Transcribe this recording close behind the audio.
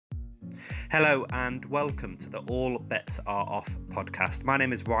Hello and welcome to the All Bets Are Off podcast. My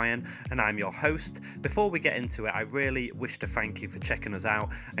name is Ryan and I'm your host. Before we get into it, I really wish to thank you for checking us out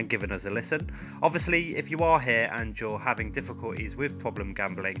and giving us a listen. Obviously, if you are here and you're having difficulties with problem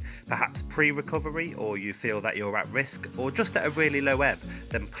gambling, perhaps pre-recovery, or you feel that you're at risk or just at a really low ebb,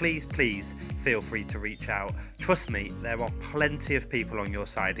 then please feel free to reach out. Trust me, there are plenty of people on your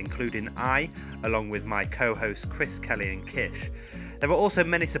side, including I, along with my co-hosts Chris, Kelly and Kish. There are also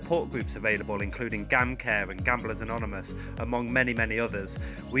many support groups available, including GamCare and Gamblers Anonymous, among many others.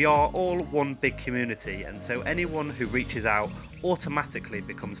 We are all one big community, and so anyone who reaches out automatically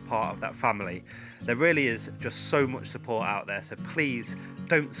becomes part of that family. There really is just so much support out there, so please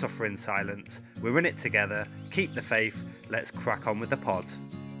don't suffer in silence. We're in it together, keep the faith, let's crack on with the pod.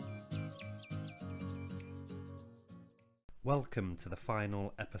 Welcome to the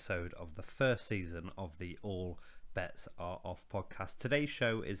final episode of the first season of the All Bets Are Off podcast. Today's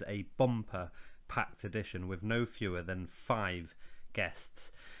show is a bumper packed edition with no fewer than 5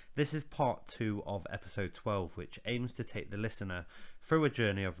 guests. This is part 2 of episode 12, which aims to take the listener through a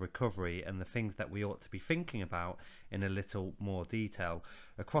journey of recovery and the things that we ought to be thinking about in a little more detail.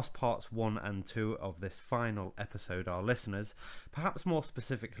 Across parts 1 and 2 of this final episode, our listeners, perhaps more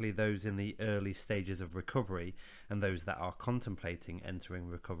specifically those in the early stages of recovery and those that are contemplating entering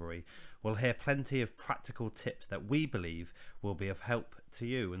recovery, will hear plenty of practical tips that we believe will be of help to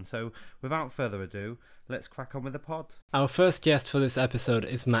you. And so, without further ado, let's crack on with the pod. Our first guest for this episode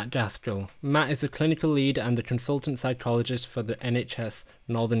is Matt Gaskell. Matt is a clinical lead and the consultant psychologist for the NHS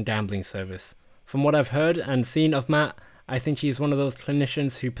Northern Gambling Service. From what I've heard and seen of Matt, I think he's one of those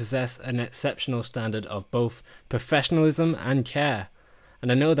clinicians who possess an exceptional standard of both professionalism and care.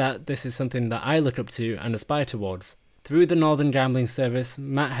 And I know that this is something that I look up to and aspire towards. Through the Northern Gambling Service,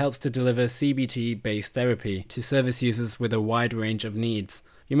 Matt helps to deliver CBT-based therapy to service users with a wide range of needs.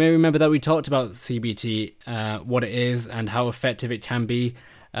 You may remember that we talked about CBT, what it is and how effective it can be,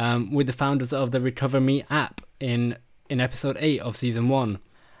 with the founders of the Recover Me app in episode 8 of season 1.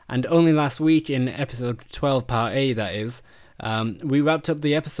 And only last week in episode 12, part A that is, we wrapped up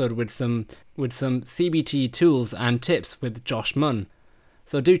the episode with some CBT tools and tips with Josh Munn.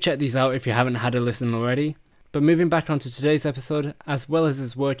 So do check these out if you haven't had a listen already. But moving back onto today's episode, as well as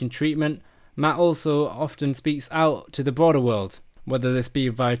his work in treatment, Matt also often speaks out to the broader world, whether this be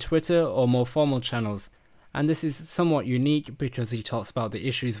via Twitter or more formal channels. And this is somewhat unique because he talks about the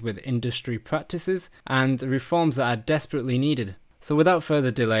issues with industry practices and the reforms that are desperately needed. So without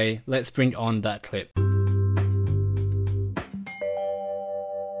further delay, let's bring on that clip.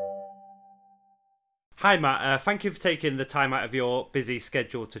 Hi Matt, thank you for taking the time out of your busy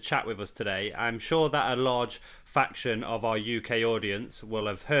schedule to chat with us today. I'm sure that a large faction of our UK audience will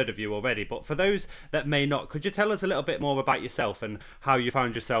have heard of you already, but for those that may not, could you tell us a little bit more about yourself and how you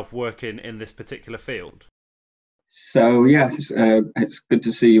found yourself working in this particular field? So yeah, it's good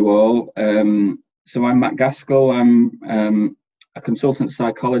to see you all. So I'm Matt Gaskell. I'm a consultant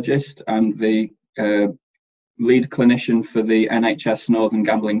psychologist and the lead clinician for the NHS Northern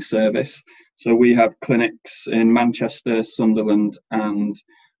Gambling Service. So we have clinics in Manchester, Sunderland and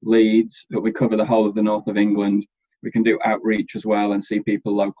Leeds, but we cover the whole of the north of England. We can do outreach as well and see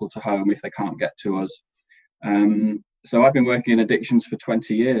people local to home if they can't get to us. So I've been working in addictions for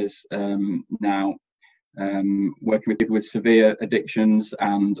 20 years now, working with people with severe addictions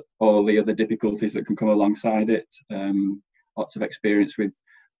and all the other difficulties that can come alongside it. Lots of experience with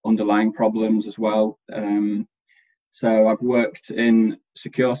underlying problems as well. So I've worked in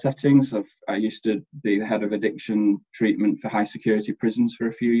secure settings. I used to be the head of addiction treatment for high security prisons for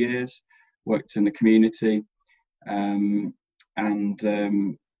a few years, worked in the community, so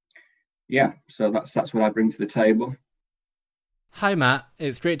that's what I bring to the table. Hi Matt,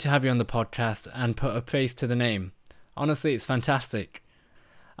 it's great to have you on the podcast and put a face to the name. Honestly, it's fantastic.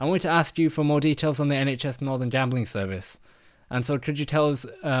 I want to ask you for more details on the NHS Northern Gambling Service. And so could you tell us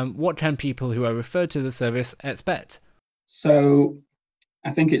what can people who are referred to the service expect? So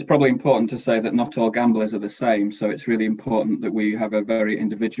I think it's probably important to say that not all gamblers are the same. So it's really important that we have a very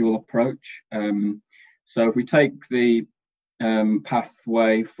individual approach. So if we take the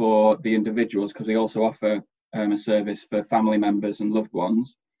pathway for the individuals, because we also offer a service for family members and loved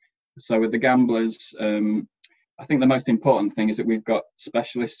ones. So with the gamblers, I think the most important thing is that we've got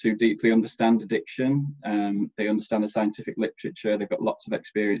specialists who deeply understand addiction. They understand the scientific literature. They've got lots of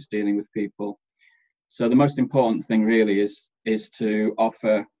experience dealing with people. So the most important thing really is to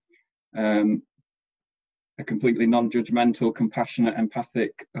offer a completely non-judgmental, compassionate,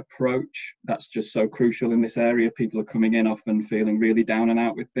 empathic approach. That's just so crucial in this area. People are coming in often feeling really down and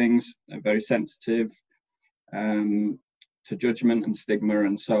out with things, very sensitive to judgment and stigma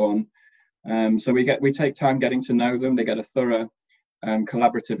and so on. So we take time getting to know them. They get a thorough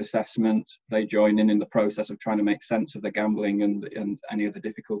collaborative assessment. They join in the process of trying to make sense of the gambling and any of the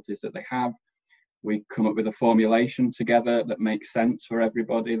difficulties that they have. We come up with a formulation together that makes sense for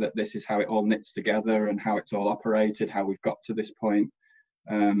everybody, that this is how it all knits together and how it's all operated, how we've got to this point,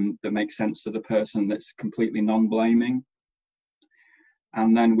 that makes sense to the person, that's completely non-blaming.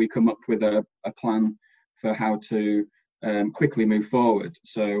 And then we come up with a plan for how to quickly move forward.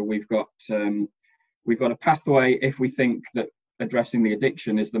 So we've got a pathway if we think that addressing the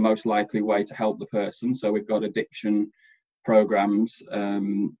addiction is the most likely way to help the person. So we've got addiction programs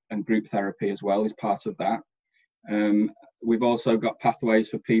and group therapy as well as part of that. We've also got pathways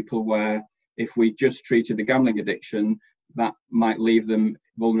for people where if we just treated the gambling addiction, that might leave them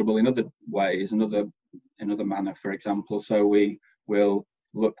vulnerable in other ways, in other manner, for example. So we will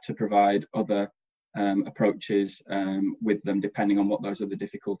look to provide other approaches with them, depending on what those other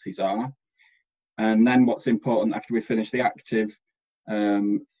difficulties are. And then what's important after we finish the active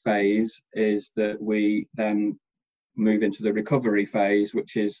phase is that we then move into the recovery phase,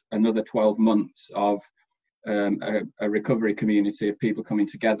 which is another 12 months of a recovery community of people coming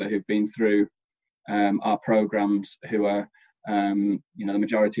together who've been through our programs, who are, the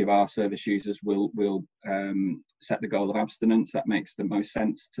majority of our service users will set the goal of abstinence. That makes the most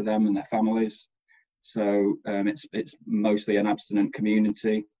sense to them and their families. So it's mostly an abstinent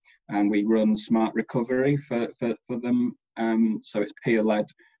community, and we run smart recovery for them. So it's peer-led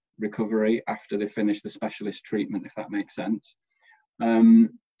recovery after they finish the specialist treatment, if that makes sense.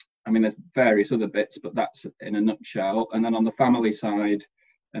 There's various other bits, but that's in a nutshell. And then on the family side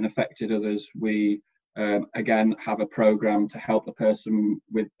and affected others, we again have a program to help the person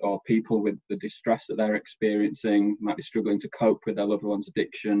with, or people with, the distress that they're experiencing, might be struggling to cope with their loved one's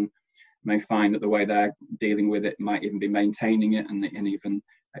addiction, may find that the way they're dealing with it might even be maintaining it and even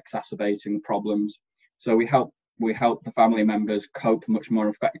exacerbating problems. So we help the family members cope much more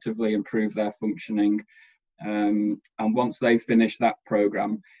effectively, improve their functioning. And once they finish that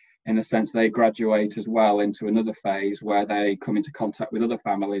program, in a sense, they graduate as well into another phase where they come into contact with other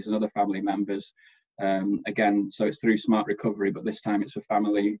families and other family members. Again, so it's through smart recovery, but this time it's for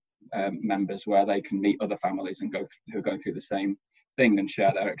family members where they can meet other families and who are going through the same thing and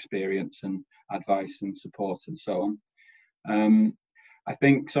share their experience and advice and support and so on.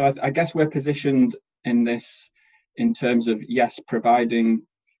 I guess we're positioned in this in terms of, yes, providing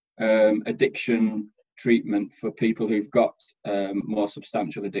addiction treatment for people who've got more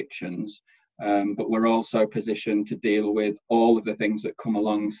substantial addictions, but we're also positioned to deal with all of the things that come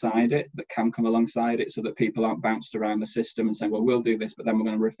alongside it, so that people aren't bounced around the system and saying, well, we'll do this, but then we're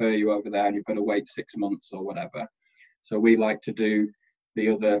going to refer you over there and you've got to wait 6 months or whatever. So we like to do the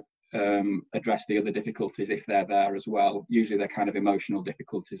other, address the other difficulties if they're there as well. Usually they're kind of emotional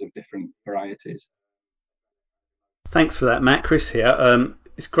difficulties of different varieties. Thanks for that, Matt. Chris here.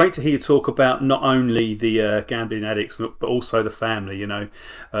 It's great to hear you talk about not only the gambling addicts, but also the family.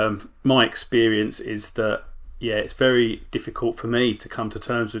 My experience is that, it's very difficult for me to come to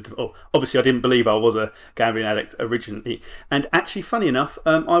terms with. Obviously, I didn't believe I was a gambling addict originally. And actually, funny enough,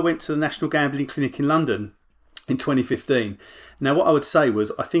 I went to the National Gambling Clinic in London in 2015. Now, what I would say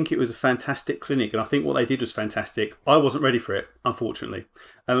was, I think it was a fantastic clinic, and I think what they did was fantastic. I wasn't ready for it, unfortunately.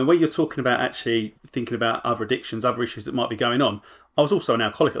 And when you're talking about actually thinking about other addictions, other issues that might be going on, I was also an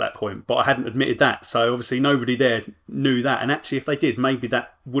alcoholic at that point, but I hadn't admitted that. So obviously nobody there knew that. And actually, if they did, maybe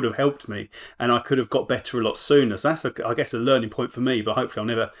that would have helped me and I could have got better a lot sooner. So that's, I guess, a learning point for me, but hopefully I'll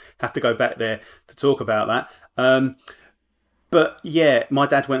never have to go back there to talk about that. But yeah, my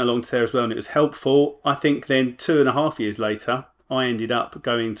dad went along to there as well and it was helpful. I think then 2.5 years later, I ended up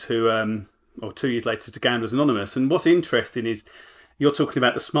going to, or 2 years later, to Gamblers Anonymous. And what's interesting is you're talking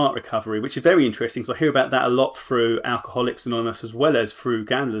about the smart recovery, which is very interesting because I hear about that a lot through Alcoholics Anonymous as well as through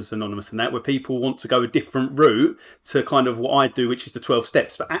Gamblers Anonymous and that, where people want to go a different route to kind of what I do, which is the 12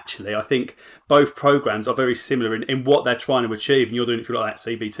 steps. But actually, I think both programs are very similar in what they're trying to achieve, and you're doing it through like that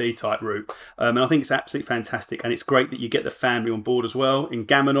CBT type route. And I think it's absolutely fantastic, and it's great that you get the family on board as well. In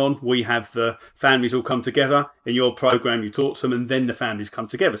Gam-Anon, we have the families all come together. In your program, you talk to them, and then the families come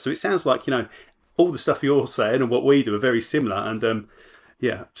together. So it sounds like, all the stuff you're saying and what we do are very similar. And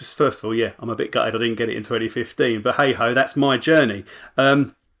just first of all, I'm a bit gutted I didn't get it in 2015, but hey ho, that's my journey.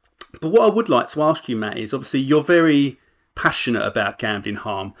 But what I would like to ask you, Matt, is obviously you're very passionate about gambling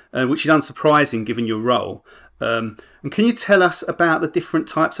harm, which is unsurprising given your role. And can you tell us about the different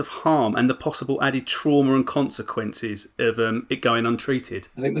types of harm and the possible added trauma and consequences of it going untreated?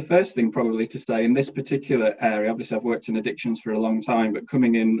 I think the first thing probably to say in this particular area, obviously I've worked in addictions for a long time, but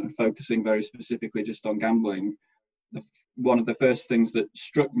coming in and focusing very specifically just on gambling, one of the first things that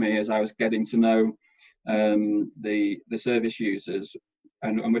struck me as I was getting to know the service users,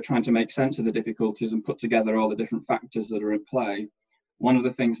 and we're trying to make sense of the difficulties and put together all the different factors that are at play. One of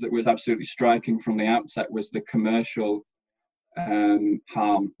the things that was absolutely striking from the outset was the commercial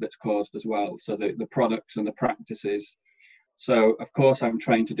harm that's caused as well. So the products and the practices. So of course I'm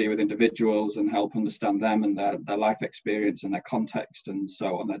trained to deal with individuals and help understand them and their life experience and their context and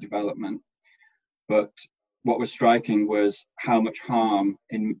so on, their development. But what was striking was how much harm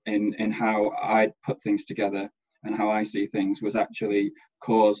in how I put things together and how I see things was actually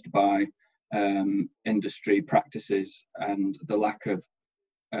caused by industry practices and the lack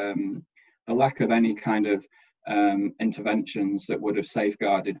of any kind of interventions that would have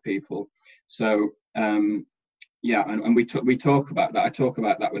safeguarded people. So yeah, and we talk about that. I talk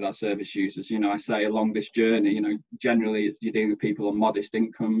about that with our service users. You know, I say along this journey, you know, generally you're dealing with people on modest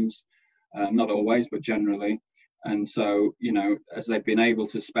incomes, not always, but generally. And so, you know, as they've been able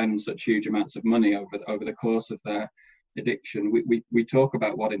to spend such huge amounts of money over the course of their addiction, we talk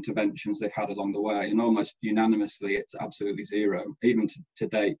about what interventions they've had along the way, and almost unanimously it's absolutely zero, even to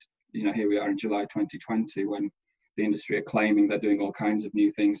date. You know, here we are in July 2020 when the industry are claiming they're doing all kinds of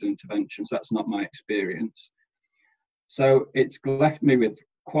new things and interventions. That's not my experience. So it's left me with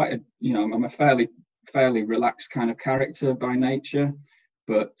quite a, you know, I'm a fairly relaxed kind of character by nature,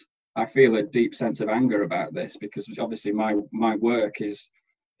 but I feel a deep sense of anger about this because obviously my work is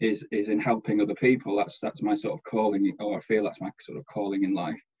in helping other people. That's my sort of calling, or I feel that's my sort of calling in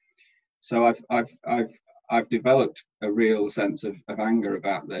life. So I've developed a real sense of anger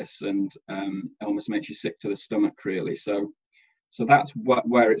about this, and it almost makes you sick to the stomach, really. So that's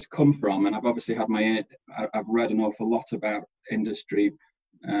where it's come from, and I've obviously had I've read an awful lot about industry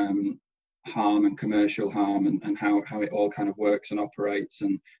harm and commercial harm and how it all kind of works and operates,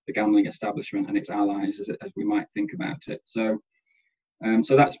 and the gambling establishment and its allies, as we might think about it. So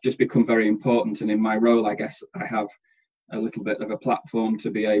that's just become very important, and in my role, I guess I have a little bit of a platform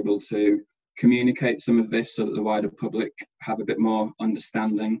to be able to communicate some of this so that the wider public have a bit more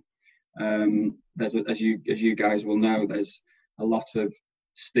understanding. There's as you guys will know, there's a lot of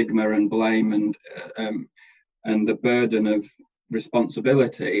stigma and blame and the burden of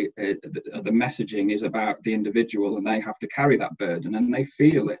responsibility. The messaging is about the individual, and they have to carry that burden, and they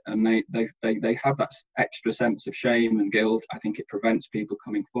feel it, and they have that extra sense of shame and guilt. I think it prevents people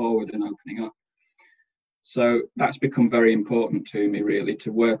coming forward and opening up. So that's become very important to me, really,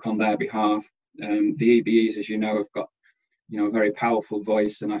 to work on their behalf. The EBEs, as you know, have got, you know, a very powerful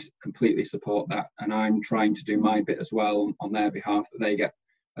voice, and I completely support that. And I'm trying to do my bit as well on their behalf, that they get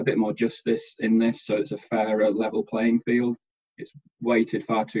a bit more justice in this, so it's a fairer, level playing field. It's weighted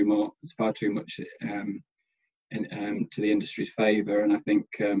far too much to the industry's favour, and I think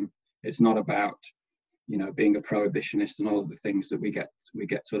it's not about, you know, being a prohibitionist and all of the things that we get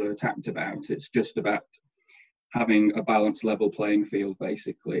sort of attacked about. It's just about having a balanced, level playing field,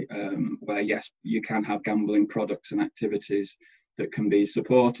 basically, where yes, you can have gambling products and activities that can be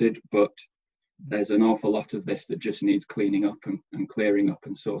supported, but there's an awful lot of this that just needs cleaning up and clearing up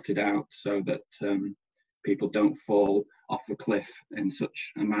and sorted out, so that people don't fall off the cliff in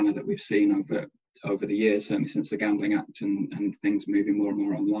such a manner that we've seen over the years, certainly since the Gambling Act and things moving more and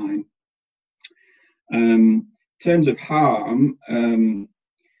more online. In terms of harm,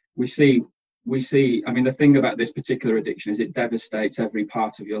 we see, I mean, the thing about this particular addiction is it devastates every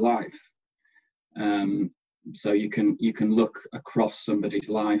part of your life. So you can look across somebody's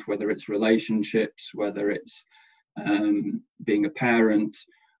life, whether it's relationships, whether it's being a parent,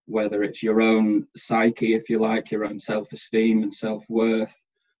 whether it's your own psyche, if you like, your own self-esteem and self-worth,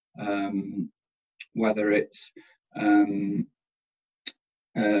 whether it's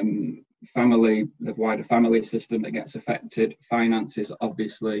family, the wider family system that gets affected, finances,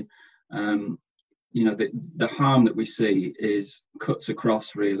 obviously. You know, the harm that we see cuts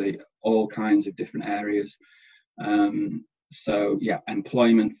across really all kinds of different areas. So yeah,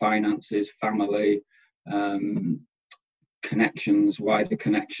 employment, finances, family, connections, wider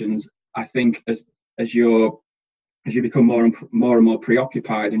connections. I think as you become more and more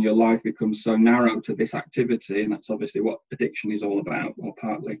preoccupied and your life becomes so narrow to this activity, and that's obviously what addiction is all about, or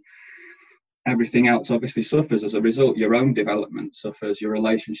partly, everything else obviously suffers as a result. Your own development suffers, your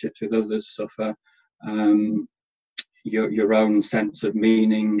relationships with others suffer, your own sense of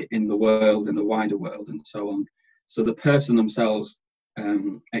meaning in the world, in the wider world, and so on. So the person themselves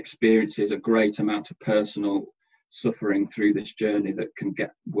experiences a great amount of personal suffering through this journey that can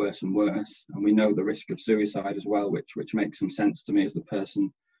get worse and worse. And we know the risk of suicide as well, which makes some sense to me, as the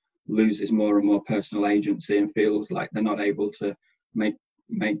person loses more and more personal agency and feels like they're not able to make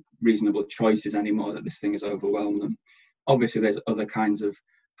reasonable choices anymore, that this thing has overwhelmed them. Obviously, there's other kinds of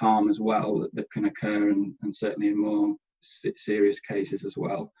harm as well that can occur, and certainly in more serious cases as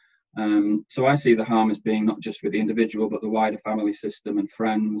well. So I see the harm as being not just with the individual, but the wider family system and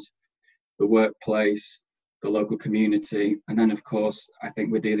friends, the workplace, the local community, and then of course I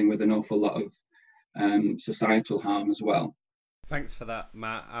think we're dealing with an awful lot of societal harm as well. Thanks for that,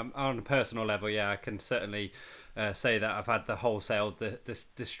 Matt. On a personal level, yeah, I can certainly say that I've had the wholesale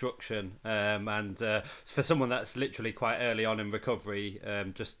destruction, and for someone that's literally quite early on in recovery,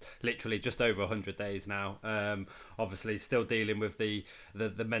 just over 100 days now, obviously still dealing with the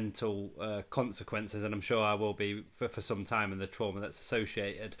mental consequences, and I'm sure I will be for some time, and the trauma that's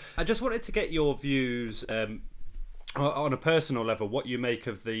associated. I just wanted to get your views on a personal level, what you make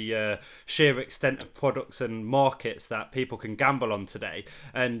of the sheer extent of products and markets that people can gamble on today,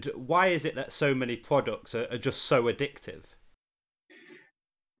 and why is it that so many products are just so addictive?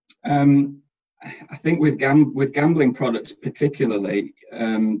 I think with gambling products particularly,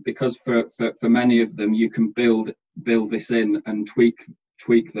 because for many of them you can build this in and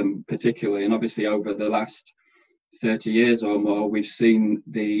tweak them particularly, and obviously over the last 30 years or more we've seen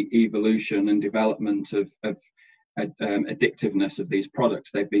the evolution and development of addictiveness of these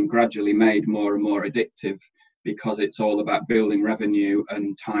products. They've been gradually made more and more addictive because it's all about building revenue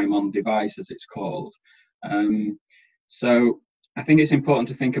and time on device, as it's called. So I think it's important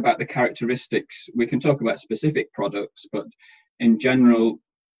to think about the characteristics. We can talk about specific products, but in general,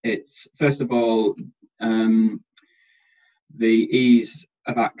 it's first of all, the ease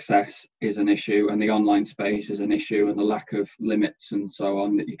of access is an issue, and the online space is an issue, and the lack of limits and so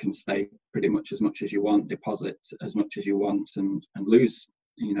on, that you can stay pretty much as you want, deposit as much as you want, and lose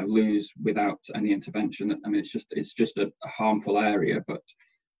without any intervention. I mean, it's just a harmful area. But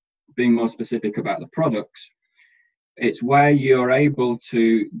being more specific about the products, it's where you're able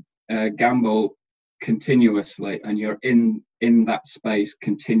to gamble continuously, and you're in that space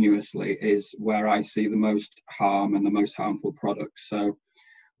continuously, is where I see the most harm and the most harmful products. So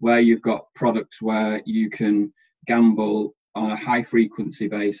where you've got products where you can gamble on a high frequency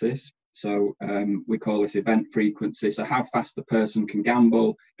basis, so we call this event frequency, so how fast the person can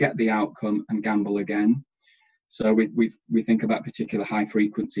gamble, get the outcome, and gamble again. So we think about particular high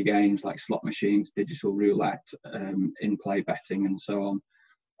frequency games like slot machines, digital roulette, in-play betting, and so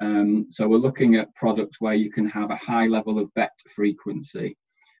on. So we're looking at products where you can have a high level of bet frequency,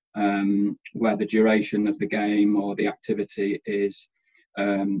 where the duration of the game or the activity is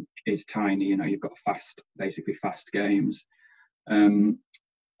tiny. You've got basically fast games.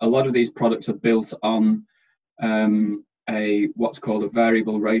 A lot of these products are built on what's called a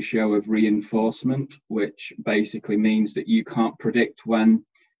variable ratio of reinforcement, which basically means that you can't predict when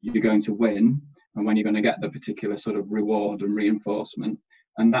you're going to win and when you're going to get the particular sort of reward and reinforcement.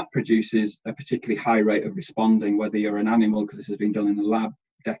 And that produces a particularly high rate of responding, whether you're an animal, because this has been done in the lab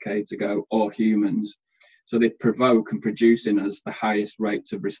decades ago, or humans. So they provoke and produce in us the highest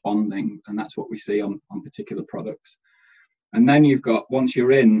rates of responding, and that's what we see on particular products. And then you've got, once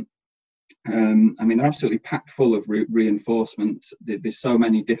you're in, they're absolutely packed full of reinforcement. There's so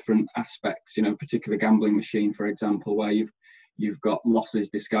many different aspects, particular gambling machine, for example, where you've got losses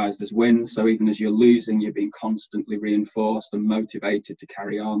disguised as wins. So even as you're losing, you're being constantly reinforced and motivated to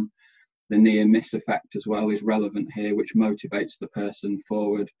carry on. The near miss effect as well is relevant here, which motivates the person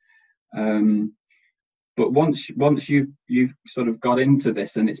forward. But once you've sort of got into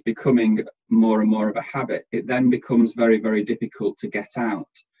this and it's becoming more and more of a habit, it then becomes very, very difficult to get out.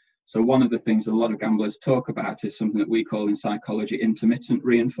 So one of the things a lot of gamblers talk about is something that we call in psychology intermittent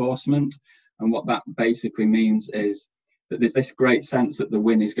reinforcement. And what that basically means is that there's this great sense that the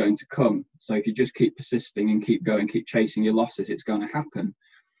win is going to come. So if you just keep persisting and keep going, keep chasing your losses, it's going to happen.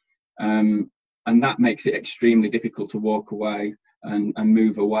 And that makes it extremely difficult to walk away and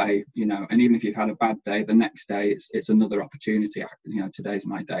move away, and even if you've had a bad day, the next day it's another opportunity, today's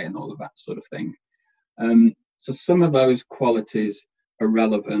my day, and all of that sort of thing. So some of those qualities are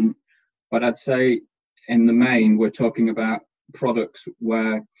relevant, but I'd say in the main we're talking about products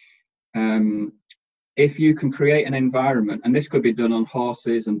where if you can create an environment, and this could be done on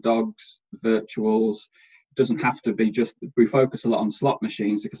horses and dogs, virtuals, it doesn't have to be just, we focus a lot on slot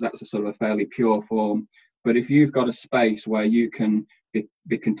machines because that's a sort of a fairly pure form. But if you've got a space where you can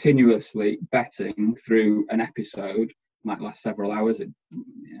be continuously betting through an episode, might last several hours,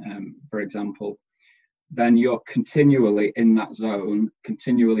 for example, then you're continually in that zone,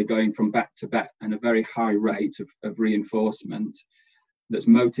 continually going from bet to bet, and a very high rate of reinforcement that's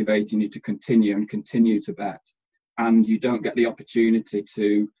motivating you to continue to bet. And you don't get the opportunity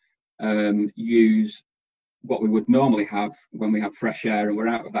to use what we would normally have when we have fresh air and we're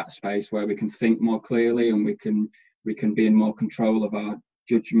out of that space, where we can think more clearly and we can we can be in more control of our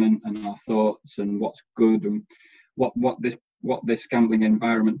judgment and our thoughts and what's good. And what this gambling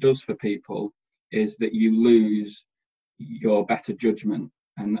environment does for people is that you lose your better judgment.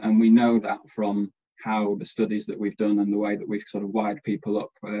 And we know that from how the studies that we've done and the way that we've sort of wired people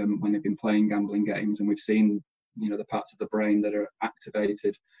up when they've been playing gambling games, and we've seen, the parts of the brain that are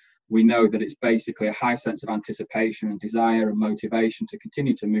activated. We know that it's basically a high sense of anticipation and desire and motivation to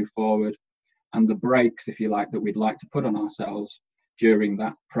continue to move forward. And the brakes, if you like, that we'd like to put on ourselves during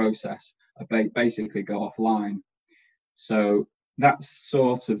that process basically go offline. So that's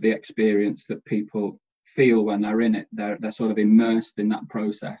sort of the experience that people feel when they're in it. They're sort of immersed in that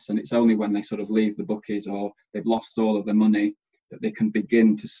process, and it's only when they sort of leave the bookies or they've lost all of their money that they can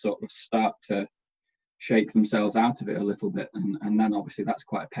begin to sort of start to shake themselves out of it a little bit, and then obviously that's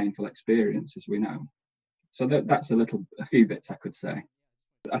quite a painful experience, as we know. So that's a few bits I could say.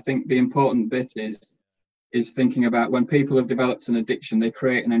 I think the important bit is thinking about when people have developed an addiction, they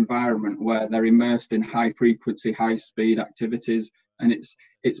create an environment where they're immersed in high frequency, high speed activities, and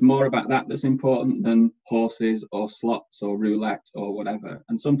it's more about that that's important than horses or slots or roulette or whatever.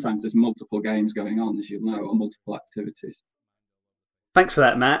 And sometimes there's multiple games going on, as you know, or multiple activities. Thanks for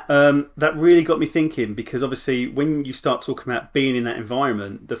that, Matt. That really got me thinking, because obviously when you start talking about being in that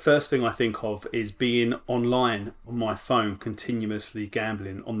environment, the first thing I think of is being online on my phone, continuously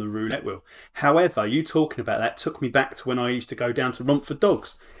gambling on the roulette wheel. However, you talking about that took me back to when I used to go down to Romford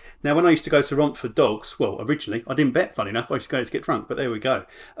Dogs. Now, when I used to go to Romford Dogs, well, originally I didn't bet, funny enough. I used to go to get drunk, but there we go.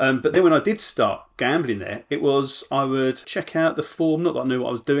 But then when I did start gambling there, it was I would check out the form, not that I knew what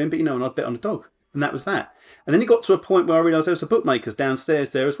I was doing, but and I'd bet on a dog, and that was that. And then it got to a point where I realised there was a bookmakers downstairs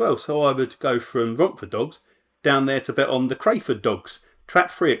there as well. So I would go from Romford Dogs down there to bet on the Crayford Dogs.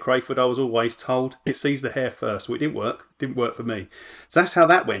 Trap free at Crayford, I was always told. It sees the hare first. Well, it didn't work. Didn't work for me. So that's how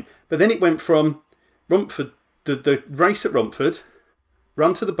that went. But then it went from Romford, the race at Romford,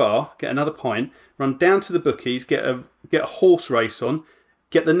 run to the bar, get another pint, run down to the bookies, get a horse race on,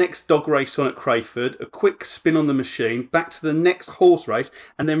 get the next dog race on at Crayford, a quick spin on the machine, back to the next horse race,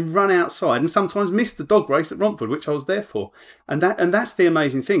 and then run outside and sometimes miss the dog race at Romford, which I was there for. And that's the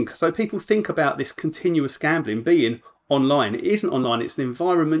amazing thing. So people think about this continuous gambling being online. It isn't online, it's an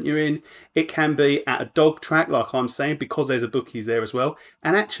environment you're in. It can be at a dog track, like I'm saying, because there's a bookies there as well.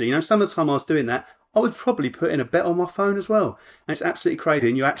 And actually, some of the time I was doing that, I would probably put in a bet on my phone as well. And it's absolutely crazy,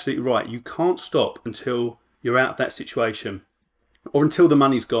 and you're absolutely right. You can't stop until you're out of that situation, or until the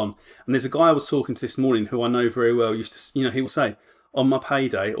money's gone. And there's a guy I was talking to this morning who I know very well, used to, he will say, on my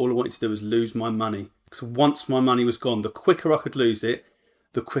payday, all I wanted to do was lose my money. Because once my money was gone, the quicker I could lose it,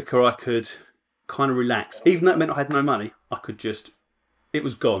 the quicker I could kind of relax. Even though it meant I had no money, it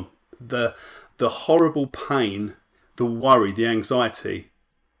was gone. The horrible pain, the worry, the anxiety,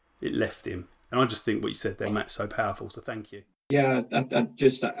 it left him. And I just think what you said there, Matt, is so powerful. So thank you. Yeah, I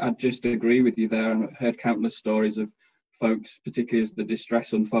just agree with you there. And I've heard countless stories of folks, particularly as the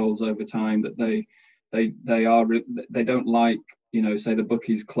distress unfolds over time, that they don't like, say the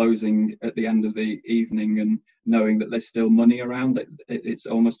bookies closing at the end of the evening and knowing that there's still money around. It's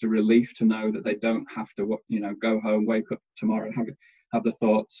almost a relief to know that they don't have to, go home, wake up tomorrow, have the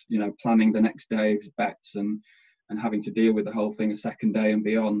thoughts, planning the next day's bets and having to deal with the whole thing a second day and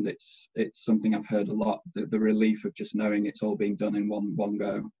beyond. It's something I've heard a lot, the relief of just knowing it's all being done in one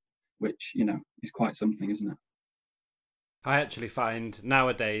go, which, is quite something, isn't it? I actually find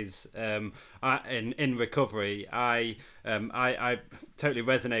nowadays, in recovery, I totally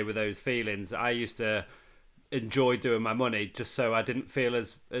resonate with those feelings. I used to enjoy doing my money just so I didn't feel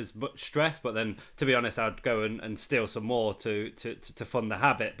as much stress. But then, to be honest, I'd go and steal some more to fund the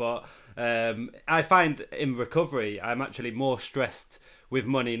habit. But I find in recovery, I'm actually more stressed with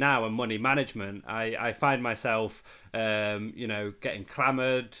money now and money management. I find myself, getting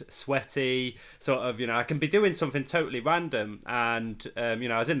clamoured, sweaty, sort of, I can be doing something totally random. And, I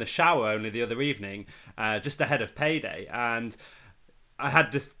was in the shower only the other evening, just ahead of payday. And I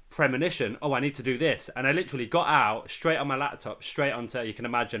had this premonition, I need to do this. And I literally got out, straight on my laptop, straight onto, you can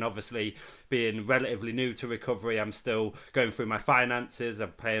imagine, obviously, being relatively new to recovery, I'm still going through my finances,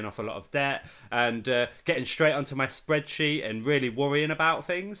 I'm paying off a lot of debt, and getting straight onto my spreadsheet and really worrying about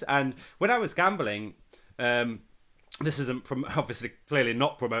things. And when I was gambling, this isn't obviously clearly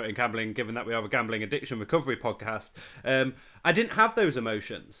not promoting gambling, given that we are a gambling addiction recovery podcast. I didn't have those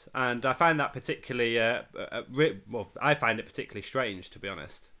emotions, and I find that particularly, I find it particularly strange, to be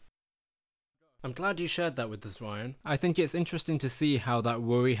honest. I'm glad you shared that with us, Ryan. I think it's interesting to see how that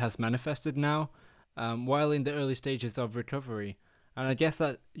worry has manifested now, while in the early stages of recovery. And I guess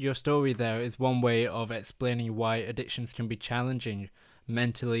that your story there is one way of explaining why addictions can be challenging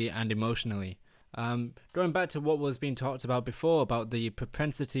mentally and emotionally. Going back to what was being talked about before about the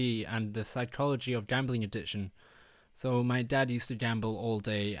propensity and the psychology of gambling addiction. So my dad used to gamble all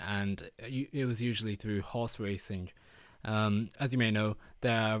day, and it was usually through horse racing. As you may know,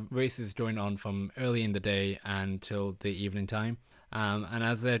 there are races going on from early in the day until the evening time. And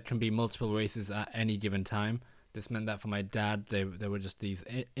as there can be multiple races at any given time, this meant that for my dad, there were just these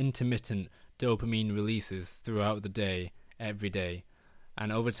intermittent dopamine releases throughout the day, every day.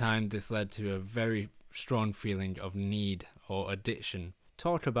 And over time, this led to a very strong feeling of need or addiction.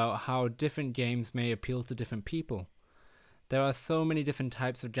 Talk about how different games may appeal to different people. There are so many different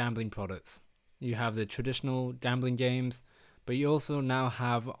types of gambling products. You have the traditional gambling games, but you also now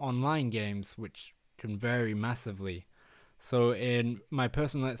have online games, which can vary massively. So in my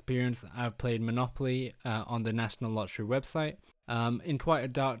personal experience, I've played Monopoly on the National Lottery website in quite a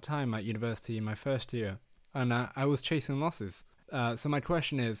dark time at university in my first year, and I was chasing losses. So my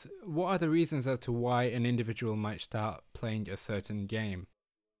question is, what are the reasons as to why an individual might start playing a certain game?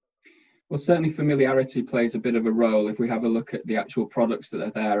 Well, certainly familiarity plays a bit of a role. If we have a look at the actual products that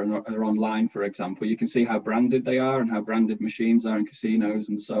are there and are online, for example, you can see how branded they are and how branded machines are in casinos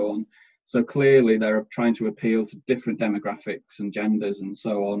and so on. So clearly they're trying to appeal to different demographics and genders and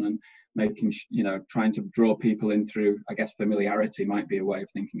so on, and making, trying to draw people in through, I guess, familiarity might be a way of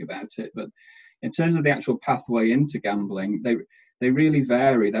thinking about it. But in terms of the actual pathway into gambling, they really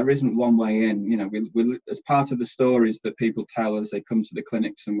vary. There isn't one way in. We as part of the stories that people tell as they come to the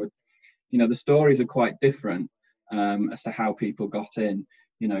clinics, and the stories are quite different as to how people got in.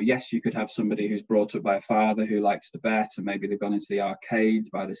 Yes, you could have somebody who's brought up by a father who likes to bet, and maybe they've gone into the arcades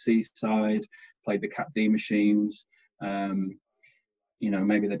by the seaside, played the Cat D machines.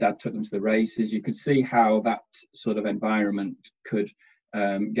 Maybe the dad took them to the races. You could see how that sort of environment could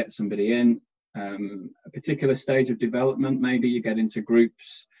get somebody in. A particular stage of development, maybe you get into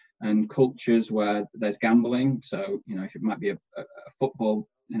groups and cultures where there's gambling. So, if it might be a football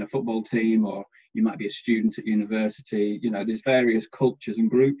in a football team, or you might be a student at university, there's various cultures and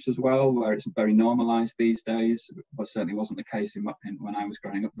groups as well where it's very normalized these days. But certainly wasn't the case when I was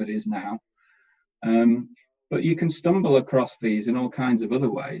growing up, but is now. But you can stumble across these in all kinds of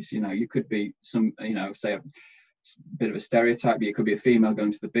other ways. You could be say a bit of a stereotype, but it could be a female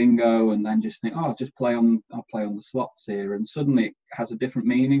going to the bingo and then just think, I'll play on the slots here, and suddenly it has a different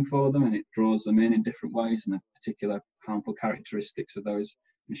meaning for them, and it draws them in different ways, and the particular harmful characteristics of those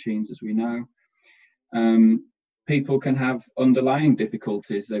machines, as we know. People can have underlying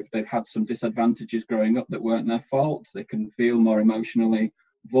difficulties. They've had some disadvantages growing up that weren't their fault. They can feel more emotionally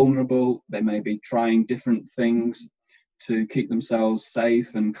vulnerable. They may be trying different things to keep themselves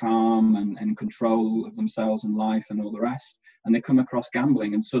safe and calm and in control of themselves and life and all the rest. And they come across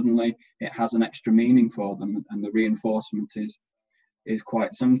gambling, and suddenly it has an extra meaning for them, and the reinforcement is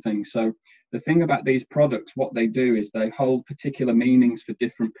quite something. So the thing about these products, what they do is they hold particular meanings for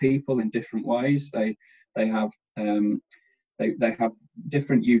different people in different ways. They have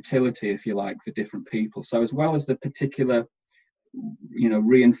different utility, if you like, for different people. So as well as the particular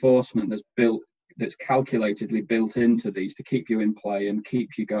reinforcement that's calculatedly built into these to keep you in play and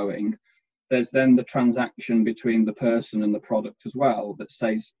keep you going, there's then the transaction between the person and the product as well that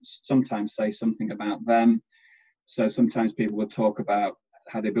sometimes say something about them. So sometimes people will talk about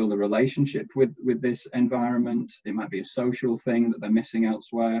how they build a relationship with this environment. It might be a social thing that they're missing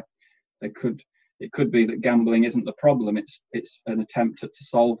elsewhere. It could be that gambling isn't the problem. It's an attempt to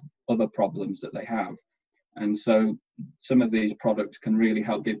solve other problems that they have. And so some of these products can really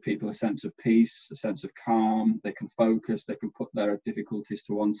help give people a sense of peace, a sense of calm. They can focus, they can put their difficulties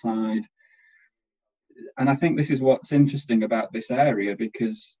to one side. And I think this is what's interesting about this area,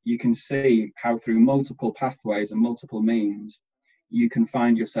 because you can see how through multiple pathways and multiple means, you can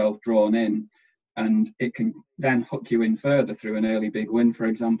find yourself drawn in, and it can then hook you in further through an early big win, for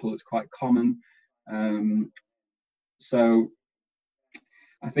example. It's quite common. So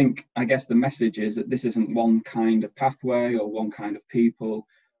I guess the message is that this isn't one kind of pathway or one kind of people.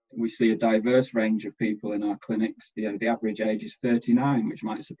 We see a diverse range of people in our clinics. The average age is 39, which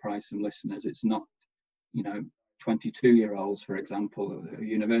might surprise some listeners. It's not 22-year-olds, for example,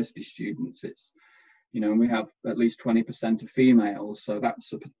 university students. It's we have at least 20% of females, so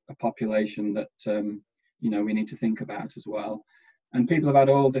that's a population that we need to think about as well. And people have had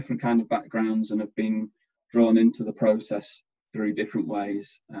all different kind of backgrounds and have been drawn into the process through different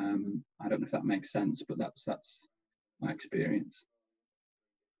ways. I don't know if that makes sense, but that's my experience.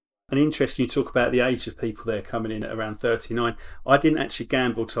 And interesting, you talk about the age of people there coming in at around 39. I didn't actually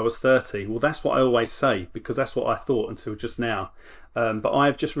gamble till I was 30. Well, that's what I always say, because that's what I thought until just now. But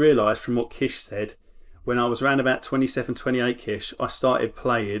I've just realised from what Kish said, when I was around about 27, 28 Kish, I started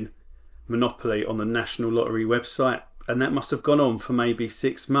playing monopoly on the National Lottery website, and that must have gone on for maybe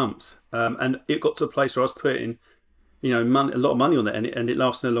 6 months. And it got to a place where I was putting, a lot of money on that, and it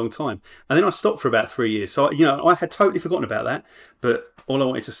lasted a long time. And then I stopped for about 3 years. So, I had totally forgotten about that. But all I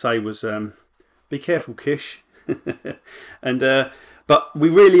wanted to say was, be careful, Kish. But we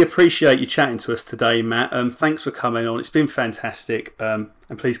really appreciate you chatting to us today, Matt. Thanks for coming on. It's been fantastic. And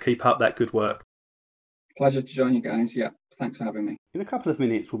please keep up that good work. Pleasure to join you guys. Yeah, thanks for having me. In a couple of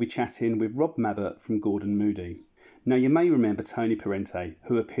minutes, we'll be chatting with Rob Mabbott from Gordon Moody. Now, you may remember Tony Parente,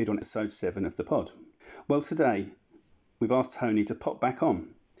 who appeared on episode 7 of the pod. Well, today, we've asked Tony to pop back on,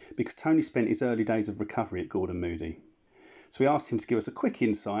 because Tony spent his early days of recovery at Gordon Moody. So we asked him to give us a quick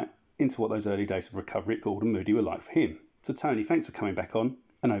insight into what those early days of recovery at Gordon Moody were like for him. So Tony, thanks for coming back on,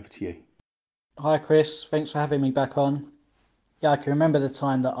 and over to you. Hi Chris, thanks for having me back on. Yeah, I can remember the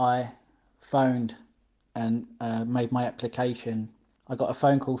time that I phoned and made my application. I got a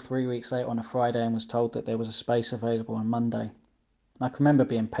phone call 3 weeks later on a Friday and was told that there was a space available on Monday. And I can remember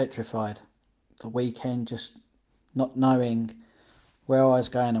being petrified the weekend, just not knowing where I was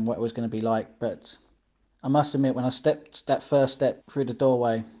going and what it was going to be like. But I must admit, when I stepped that first step through the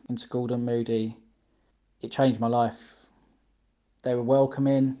doorway into Gordon Moody, it changed my life. They were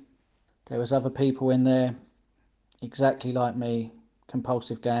welcoming. There was other people in there, exactly like me,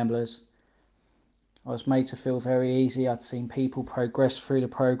 compulsive gamblers. I was made to feel very easy. I'd seen people progress through the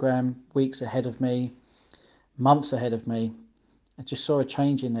programme weeks ahead of me, months ahead of me. I just saw a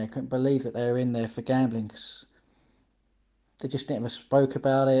change in there. Couldn't believe that they were in there for gambling, because they just never spoke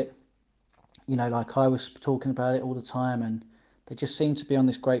about it, like I was talking about it all the time, and they just seemed to be on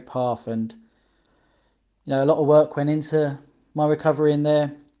this great path. And a lot of work went into my recovery in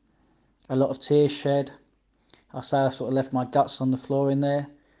there, a lot of tears shed. I say I sort of left my guts on the floor in there,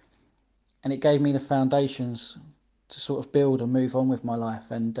 and it gave me the foundations to sort of build and move on with my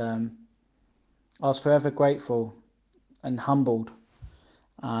life. And I was forever grateful and humbled.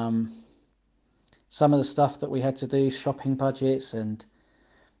 Some of the stuff that we had to do, shopping budgets and,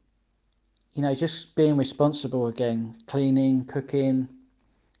 just being responsible again, cleaning, cooking.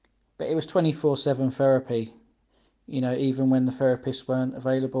 But it was 24/7 therapy. Even when the therapists weren't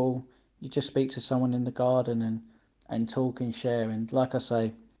available, you just speak to someone in the garden and talk and share. And like I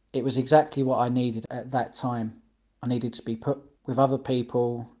say, it was exactly what I needed at that time. I needed to be put with other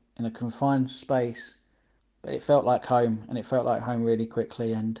people in a confined space, but it felt like home, and it felt like home really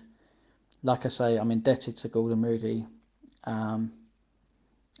quickly. And like I say, I'm indebted to Gordon Moody, and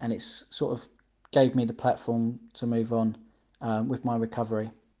it's sort of gave me the platform to move on with my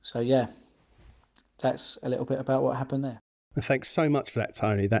recovery. So yeah, that's a little bit about what happened there. Thanks so much for that,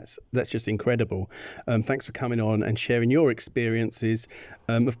 Tony. That's just incredible. Thanks for coming on and sharing your experiences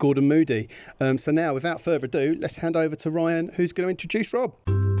of Gordon Moody. So now, without further ado, let's hand over to Ryan, who's going to introduce Rob.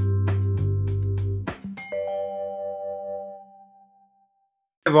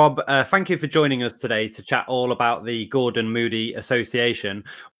 Rob, thank you for joining us today to chat all about the Gordon Moody Association.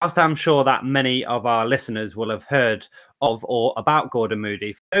 Whilst I'm sure that many of our listeners will have heard of or about Gordon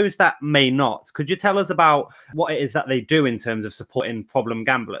Moody, for those that may not, could you tell us about what it is that they do in terms of supporting problem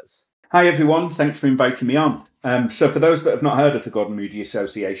gamblers? Hi everyone, thanks for inviting me on. So for those that have not heard of the Gordon Moody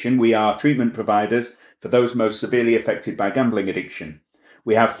Association, we are treatment providers for those most severely affected by gambling addiction.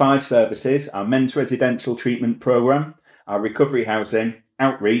 We have 5 services: our men's residential treatment programme, our recovery housing,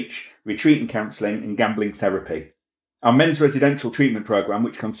 outreach, retreat and counselling, and gambling therapy. Our men's residential treatment programme,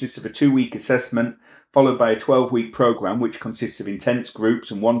 which consists of a 2-week assessment, followed by a 12-week programme, which consists of intense groups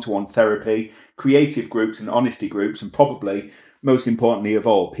and one-to-one therapy, creative groups and honesty groups, and probably, most importantly of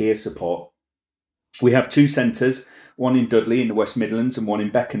all, peer support. We have 2 centres, one in Dudley in the West Midlands and one in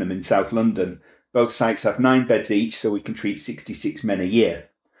Beckenham in South London. Both sites have 9 beds each, so we can treat 66 men a year.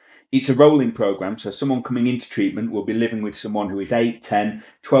 It's a rolling programme, so someone coming into treatment will be living with someone who is 8, 10,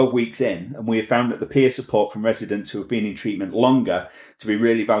 12 weeks in, and we have found that the peer support from residents who have been in treatment longer to be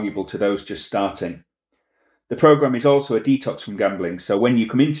really valuable to those just starting. The programme is also a detox from gambling, so when you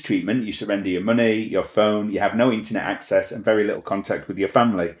come into treatment, you surrender your money, your phone, you have no internet access and very little contact with your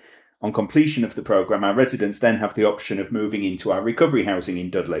family. On completion of the programme, our residents then have the option of moving into our recovery housing in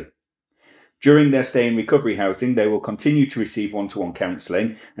Dudley. During their stay in recovery housing, they will continue to receive one-to-one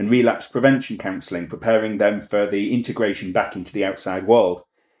counselling and relapse prevention counselling, preparing them for the integration back into the outside world.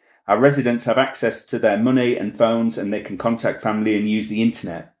 Our residents have access to their money and phones, and they can contact family and use the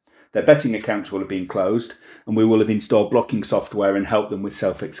internet. Their betting accounts will have been closed, and we will have installed blocking software and helped them with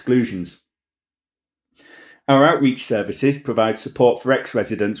self-exclusions. Our outreach services provide support for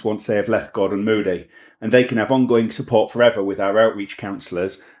ex-residents once they have left Gordon Moody, and they can have ongoing support forever with our outreach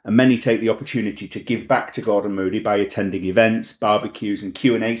counsellors, and many take the opportunity to give back to Gordon Moody by attending events, barbecues and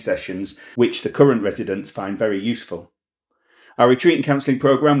Q&A sessions, which the current residents find very useful. Our retreat and counselling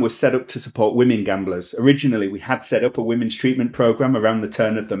programme was set up to support women gamblers. Originally, we had set up a women's treatment programme around the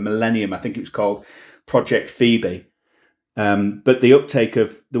turn of the millennium. I think it was called Project Phoebe. But the uptake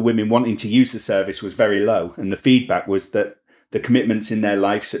of the women wanting to use the service was very low, and the feedback was that the commitments in their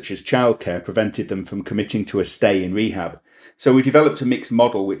life, such as childcare, prevented them from committing to a stay in rehab. So we developed a mixed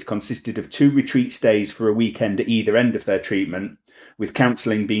model which consisted of 2 retreat stays for a weekend at either end of their treatment, with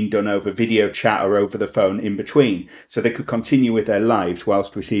counselling being done over video chat or over the phone in between, so they could continue with their lives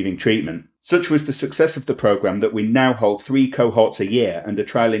whilst receiving treatment. Such was the success of the programme that we now hold 3 cohorts a year and are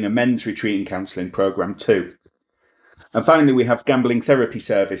trialling a men's retreat and counselling programme too. And finally, we have Gambling Therapy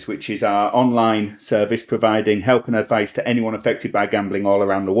Service, which is our online service providing help and advice to anyone affected by gambling all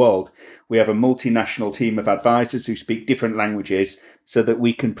around the world. We have a multinational team of advisors who speak different languages so that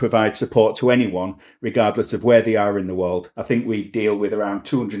we can provide support to anyone, regardless of where they are in the world. I think we deal with around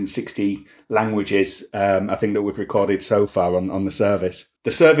 260 languages, I think, that we've recorded so far on the service.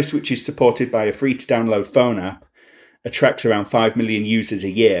 The service, which is supported by a free-to-download phone app, attracts around 5 million users a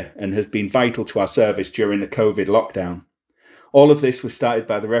year and has been vital to our service during the COVID lockdown. All of this was started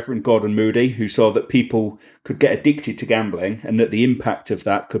by the Reverend Gordon Moody, who saw that people could get addicted to gambling and that the impact of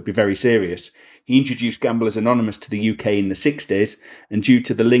that could be very serious. He introduced Gamblers Anonymous to the UK in the 60s, and due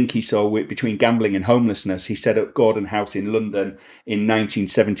to the link he saw between gambling and homelessness, he set up Gordon House in London in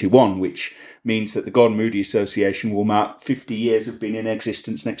 1971, which means that the Gordon Moody Association will mark 50 years of being in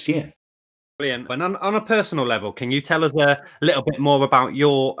existence next year. Brilliant. And on a personal level, can you tell us a little bit more about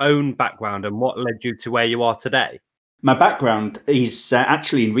your own background and what led you to where you are today? My background is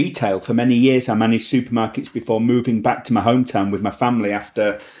actually in retail. For many years, I managed supermarkets before moving back to my hometown with my family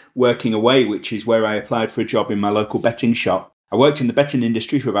after working away, which is where I applied for a job in my local betting shop. I worked in the betting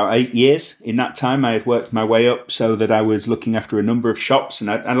industry for about 8 years. In that time, I had worked my way up so that I was looking after a number of shops,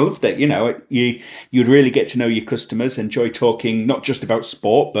 and I loved it. You know, you'd really get to know your customers, enjoy talking not just about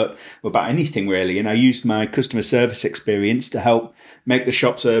sport, but about anything really. And I used my customer service experience to help make the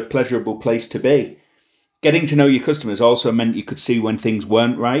shops a pleasurable place to be. Getting to know your customers also meant you could see when things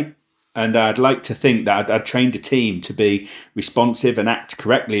weren't right. And I'd like to think that I'd trained a team to be responsive and act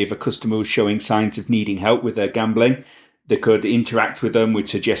correctly if a customer was showing signs of needing help with their gambling. They could interact with them, we'd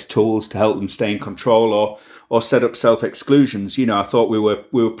suggest tools to help them stay in control or set up self-exclusions. You know, I thought we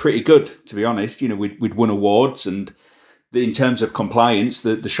were pretty good, to be honest. You know, we'd won awards, and in terms of compliance,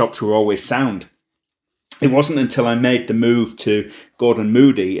 the shops were always sound. It wasn't until I made the move to Gordon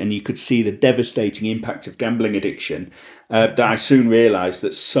Moody and you could see the devastating impact of gambling addiction that I soon realised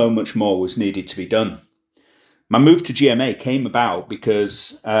that so much more was needed to be done. My move to GMA came about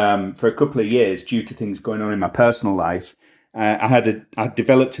because for a couple of years, due to things going on in my personal life, I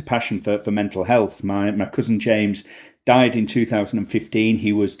developed a passion for mental health. My cousin James died in 2015.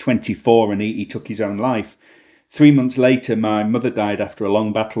 He was 24 and he took his own life. 3 months later, my mother died after a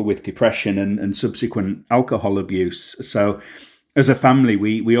long battle with depression and subsequent alcohol abuse. So as a family,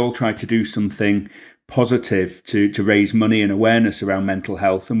 we all tried to do something positive to raise money and awareness around mental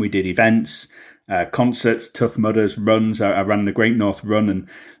health. And we did events, concerts, Tough Mudders, runs. I ran the Great North Run and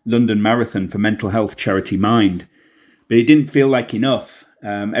London Marathon for mental health charity Mind. But it didn't feel like enough.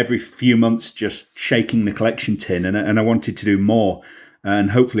 Every few months, just shaking the collection tin, and I wanted to do more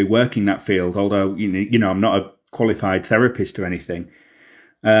and hopefully work in that field. Although you know, I'm not a qualified therapist or anything.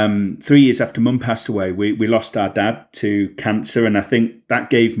 3 years after Mum passed away, we lost our dad to cancer, and I think that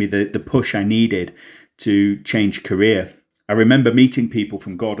gave me the push I needed to change career. I remember meeting people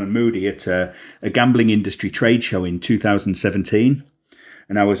from Gordon Moody at a gambling industry trade show in 2017.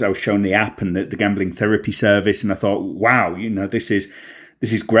 And I was shown the app and the gambling therapy service, and I thought, wow, you know, this is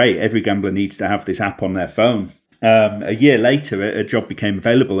great. Every gambler needs to have this app on their phone. A year later, a job became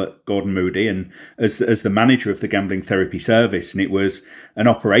available at Gordon Moody, and as the manager of the gambling therapy service, and it was an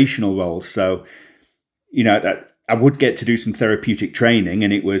operational role. So, you know, I would get to do some therapeutic training,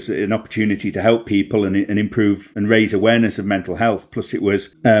 and it was an opportunity to help people and improve and raise awareness of mental health. Plus, it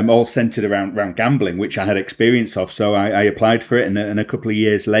was all centered around gambling, which I had experience of. So I applied for it, and a couple of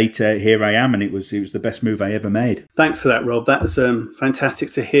years later, here I am, and it was the best move I ever made. Thanks for that, Rob. That was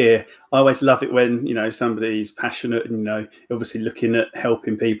fantastic to hear. I always love it when, you know, somebody's passionate and, you know, obviously looking at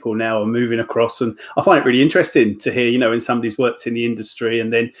helping people now and moving across. And I find it really interesting to hear, you know, when somebody's worked in the industry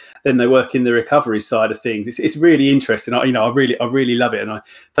and then they work in the recovery side of things. It's really interesting. I really love it. And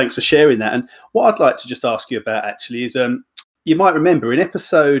thanks for sharing that. And what I'd like to just ask you about actually is You might remember in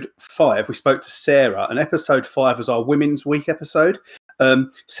episode 5, we spoke to Sarah, and episode 5 was our Women's Week episode.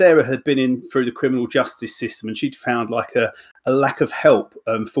 Sarah had been in through the criminal justice system, and she'd found like a lack of help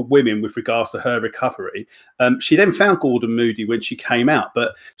for women with regards to her recovery. She then found Gordon Moody when she came out,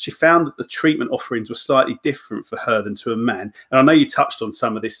 but she found that the treatment offerings were slightly different for her than to a man. And I know you touched on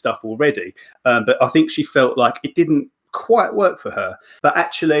some of this stuff already, but I think she felt like it didn't quite work for her. But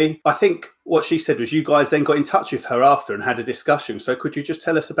actually, I think what she said was you guys then got in touch with her after and had a discussion. So could you just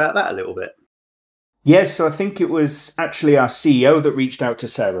tell us about that a little bit? Yes, so I think it was actually our CEO that reached out to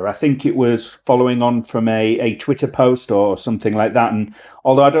Sarah. I think it was following on from a Twitter post or something like that. And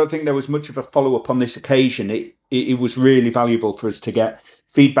although I don't think there was much of a follow-up on this occasion, it was really valuable for us to get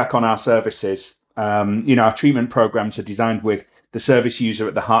feedback on our services. Our treatment programs are designed with the service user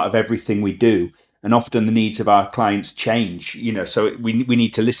at the heart of everything we do. And often the needs of our clients change, so we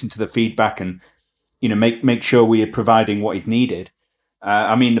need to listen to the feedback and, make sure we are providing what is needed.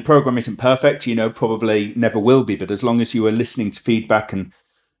 The program isn't perfect, probably never will be, but as long as you are listening to feedback and,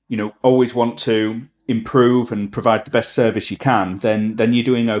 always want to improve and provide the best service you can, then you're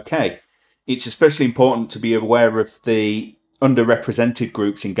doing okay. It's especially important to be aware of the underrepresented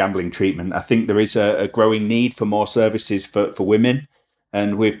groups in gambling treatment. I think there is a growing need for more services for women.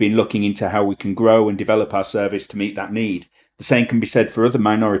 And we've been looking into how we can grow and develop our service to meet that need. The same can be said for other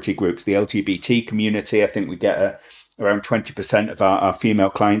minority groups, the LGBT community. I think we get around 20% of our female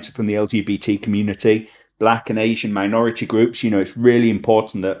clients from the LGBT community. Black and Asian minority groups, it's really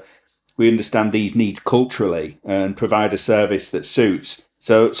important that we understand these needs culturally and provide a service that suits.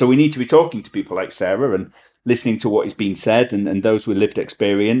 So we need to be talking to people like Sarah and listening to what is being said and those with lived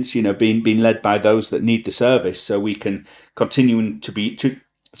experience, being led by those that need the service, so we can continue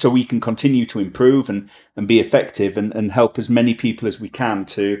to improve and be effective and help as many people as we can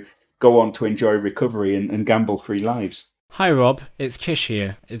to go on to enjoy recovery and gamble-free lives. Hi Rob, it's Kish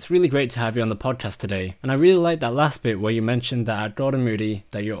here. It's really great to have you on the podcast today, and I really like that last bit where you mentioned that at Gordon Moody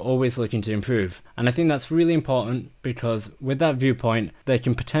that you're always looking to improve, and I think that's really important because with that viewpoint there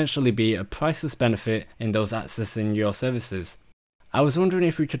can potentially be a priceless benefit in those accessing your services. I was wondering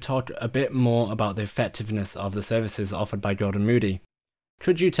if we could talk a bit more about the effectiveness of the services offered by Gordon Moody.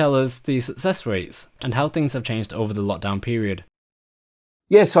 Could you tell us the success rates and how things have changed over the lockdown period?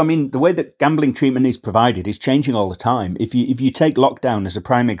 Yeah, so the way that gambling treatment is provided is changing all the time. If you take lockdown as a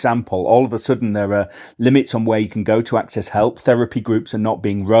prime example, all of a sudden there are limits on where you can go to access help. Therapy groups are not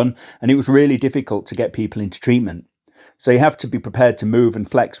being run, and it was really difficult to get people into treatment. So you have to be prepared to move and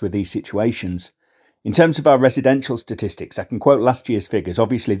flex with these situations. In terms of our residential statistics, I can quote last year's figures.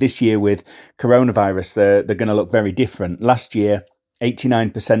 Obviously, this year with coronavirus, they're going to look very different. Last year,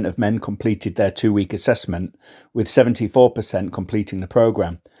 89% of men completed their 2-week assessment, with 74% completing the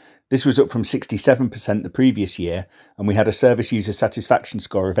programme. This was up from 67% the previous year, and we had a service user satisfaction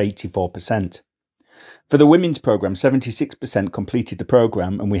score of 84%. For the women's programme, 76% completed the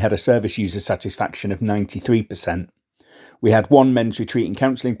programme, and we had a service user satisfaction of 93%. We had one men's retreat and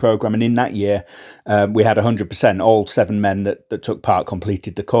counselling programme, and in that year, we had 100%. All 7 men that took part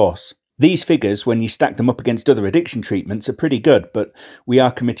completed the course. These figures, when you stack them up against other addiction treatments, are pretty good, but we are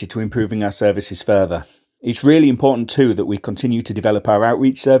committed to improving our services further. It's really important too that we continue to develop our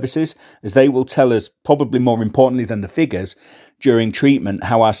outreach services, as they will tell us, probably more importantly than the figures, during treatment,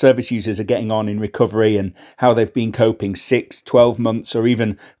 how our service users are getting on in recovery and how they've been coping 6, 12 months or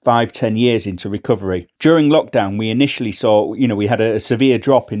even 5, 10 years into recovery. During lockdown, we initially saw, we had a severe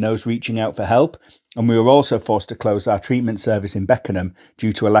drop in those reaching out for help. And we were also forced to close our treatment service in Beckenham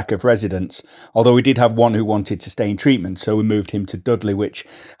due to a lack of residents, although we did have one who wanted to stay in treatment, so we moved him to Dudley, which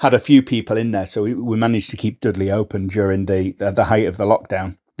had a few people in there, so we managed to keep Dudley open during the height of the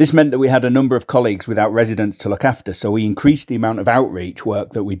lockdown. This meant that we had a number of colleagues without residents to look after, so we increased the amount of outreach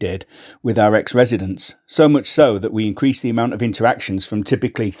work that we did with our ex-residents, so much so that we increased the amount of interactions from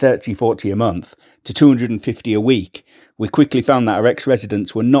typically 30, 40 a month to 250 a week. We quickly found that our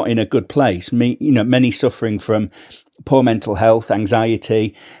ex-residents were not in a good place, many suffering from poor mental health,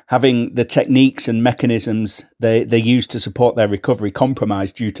 anxiety, having the techniques and mechanisms they used to support their recovery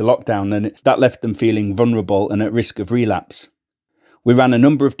compromised due to lockdown, and that left them feeling vulnerable and at risk of relapse. We ran a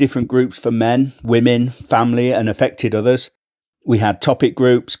number of different groups for men, women, family and affected others. We had topic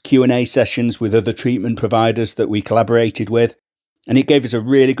groups, Q&A sessions with other treatment providers that we collaborated with, and it gave us a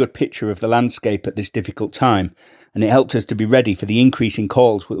really good picture of the landscape at this difficult time, and it helped us to be ready for the increasing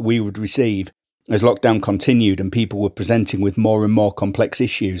calls that we would receive as lockdown continued and people were presenting with more and more complex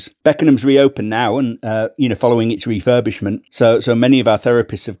issues. Beckenham's reopened now and, following its refurbishment, so many of our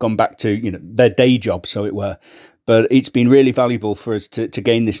therapists have gone back to, their day job, so it were. But it's been really valuable for us to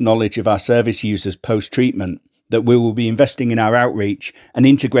gain this knowledge of our service users post-treatment. that we will be investing in our outreach and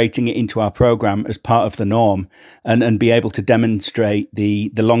integrating it into our programme as part of the norm, and be able to demonstrate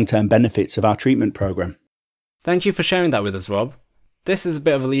the long-term benefits of our treatment programme. Thank you for sharing that with us, Rob. This is a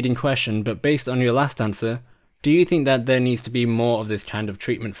bit of a leading question, but based on your last answer, do you think that there needs to be more of this kind of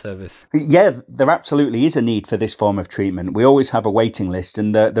treatment service? Yeah, there absolutely is a need for this form of treatment. We always have a waiting list,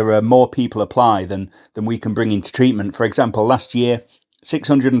 and there are more people apply than we can bring into treatment. For example, last year,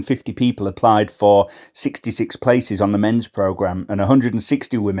 650 people applied for 66 places on the men's programme, and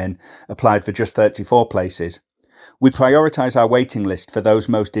 160 women applied for just 34 places. We prioritise our waiting list for those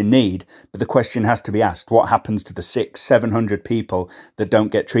most in need, but the question has to be asked, what happens to the 600-700 people that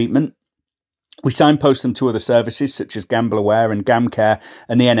don't get treatment? We signpost them to other services such as GambleAware and GamCare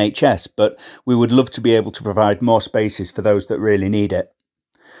and the NHS, but we would love to be able to provide more spaces for those that really need it.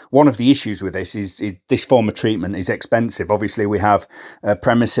 One of the issues with this is this form of treatment is expensive. Obviously, we have a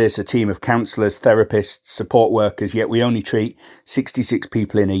premises, a team of counsellors, therapists, support workers, yet we only treat 66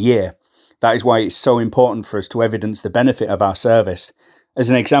 people in a year. That is why it's so important for us to evidence the benefit of our service.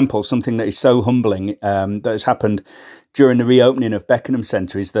 As an example, something that is so humbling that has happened during the reopening of Beckenham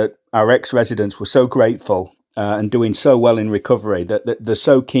Centre is that our ex-residents were so grateful and doing so well in recovery that they're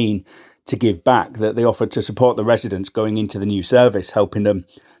so keen to give back that they offered to support the residents going into the new service, helping them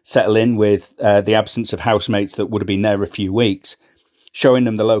settle in with the absence of housemates that would have been there a few weeks, showing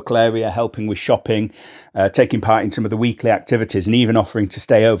them the local area, helping with shopping, taking part in some of the weekly activities, and even offering to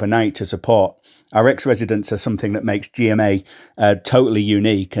stay overnight to support. Our ex-residents are something that makes GMA totally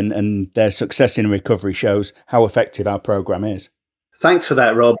unique, and their success in recovery shows how effective our programme is. Thanks for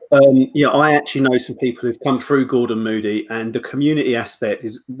that, Rob. I actually know some people who've come through Gordon Moody, and the community aspect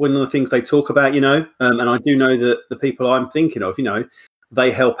is one of the things they talk about, and I do know that the people I'm thinking of, they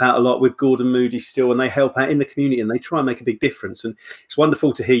help out a lot with Gordon Moody still, and they help out in the community, and they try and make a big difference. And it's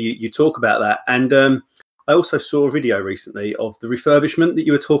wonderful to hear you talk about that. And I also saw a video recently of the refurbishment that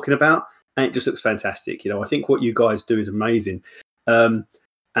you were talking about, and it just looks fantastic. I think what you guys do is amazing. And,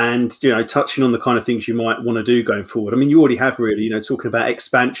 touching on the kind of things you might want to do going forward. I mean, you already have really, talking about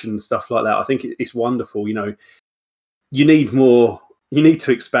expansion and stuff like that. I think it's wonderful. You need more, you need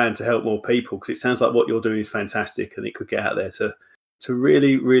to expand to help more people, because it sounds like what you're doing is fantastic, and it could get out there to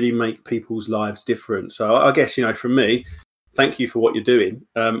really, really make people's lives different. So I guess, from me, thank you for what you're doing.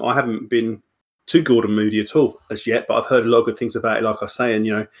 I haven't been to Gordon Moody at all as yet, but I've heard a lot of good things about it, like I say, and,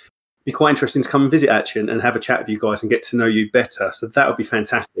 it'd be quite interesting to come and visit actually and have a chat with you guys and get to know you better. So that would be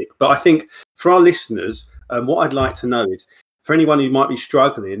fantastic. But I think for our listeners, what I'd like to know is, for anyone who might be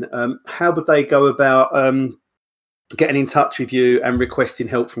struggling, how would they go about getting in touch with you and requesting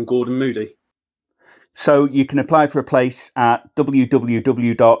help from Gordon Moody? So you can apply for a place at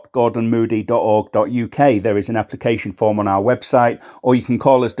www.gordonmoody.org.uk. There is an application form on our website, or you can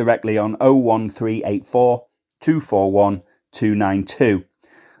call us directly on 01384 241 292.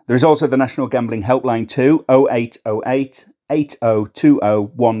 There is also the National Gambling Helpline too, 0808 8020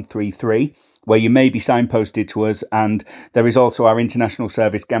 133, where you may be signposted to us. And there is also our international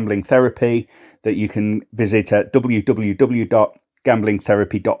service Gambling Therapy that you can visit at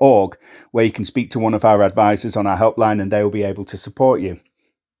www.gamblingtherapy.org, where you can speak to one of our advisors on our helpline, and they will be able to support you.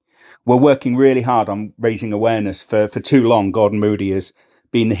 We're working really hard on raising awareness. For too long, Gordon Moody has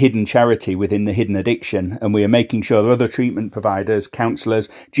been the hidden charity within the hidden addiction, and we are making sure that other treatment providers, counsellors,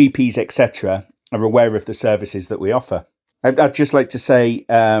 GPs, etc. are aware of the services that we offer. I'd just like to say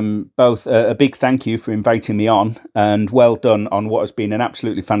both a big thank you for inviting me on, and well done on what has been an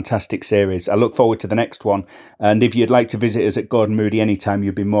absolutely fantastic series. I look forward to the next one, and if you'd like to visit us at Gordon Moody anytime,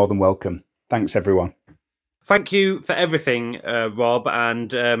 you'd be more than welcome. Thanks, everyone. Thank you for everything, Rob.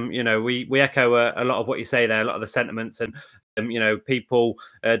 And, we echo a lot of what you say there, a lot of the sentiments, and people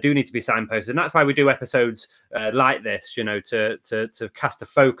do need to be signposted, and that's why we do episodes like this, to cast a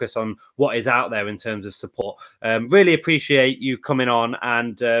focus on what is out there in terms of support. Really appreciate you coming on,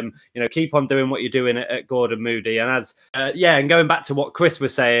 and keep on doing what you're doing at Gordon Moody. And as and going back to what Chris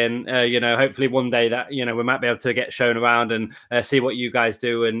was saying, hopefully one day that we might be able to get shown around and see what you guys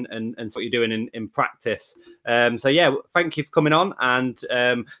do and what you're doing in practice. Thank you for coming on and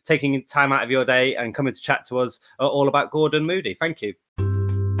taking time out of your day and coming to chat to us all about Gordon Moody. Thank you.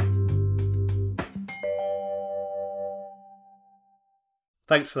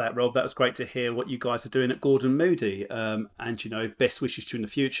 Thanks for that, Rob. That was great to hear what you guys are doing at Gordon Moody. And, best wishes to you in the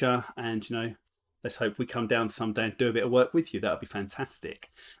future. And, let's hope we come down someday and do a bit of work with you. That would be fantastic.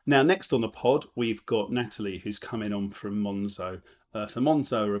 Now, next on the pod, we've got Natalie, who's coming on from Monzo. So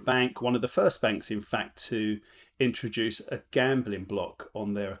Monzo are a bank, one of the first banks, in fact, to introduce a gambling block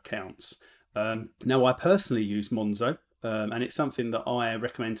on their accounts. Now, I personally use Monzo. And it's something that I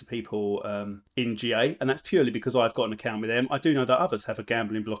recommend to people in GA, and that's purely because I've got an account with them. I do know that others have a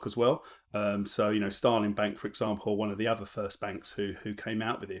gambling block as well. So, Starling Bank, for example, one of the other first banks who came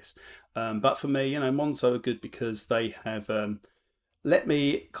out with this. But for me, Monzo are good because they have let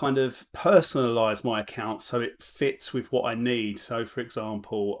me kind of personalize my account so it fits with what I need. So, for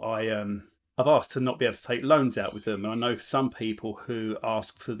example, I've asked to not be able to take loans out with them. And I know some people who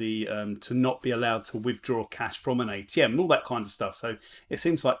ask for the to not be allowed to withdraw cash from an ATM and all that kind of stuff. So it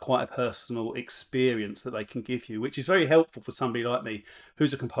seems like quite a personal experience that they can give you, which is very helpful for somebody like me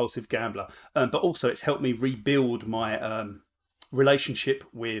who's a compulsive gambler. But also it's helped me rebuild my relationship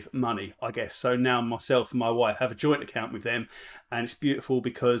with money, I guess. So now myself and my wife have a joint account with them, and it's beautiful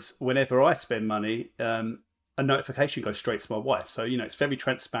because whenever I spend money, a notification goes straight to my wife. So, it's very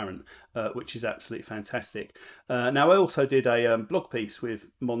transparent, which is absolutely fantastic. Now, I also did a blog piece with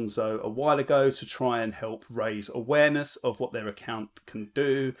Monzo a while ago to try and help raise awareness of what their account can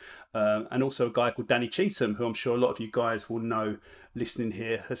do. And also a guy called Danny Cheetham, who I'm sure a lot of you guys will know listening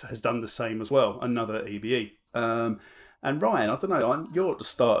here, has done the same as well, another EBE. And Ryan, I don't know, you're at the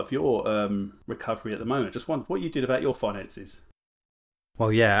start of your recovery at the moment. Just wonder what you did about your finances.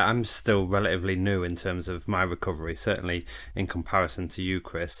 Well, yeah, I'm still relatively new in terms of my recovery, certainly in comparison to you,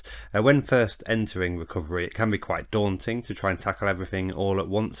 Chris. When first entering recovery, it can be quite daunting to try and tackle everything all at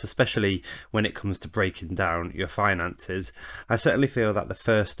once, especially when it comes to breaking down your finances. I certainly feel that the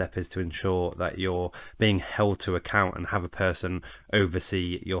first step is to ensure that you're being held to account and have a person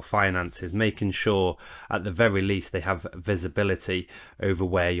oversee your finances, making sure at the very least they have visibility over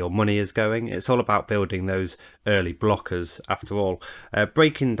where your money is going. It's all about building those early blockers, after all.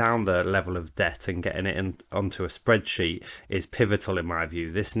 Breaking down the level of debt and getting it onto a spreadsheet is pivotal in my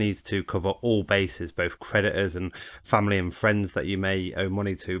view. This needs to cover all bases, both creditors and family and friends that you may owe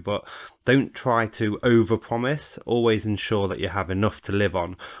money to, but don't try to overpromise. Always ensure that you have enough to live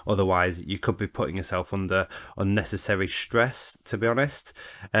on. Otherwise, you could be putting yourself under unnecessary stress, to be honest.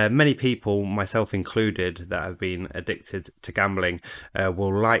 Many people, myself included, that have been addicted to gambling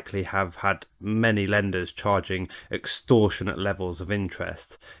will likely have had many lenders charging extortionate levels of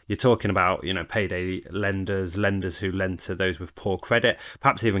interest. You're talking about, payday lenders who lend to those with poor credit,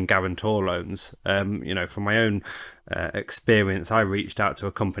 perhaps even guarantor loans. From my own experience, I reached out to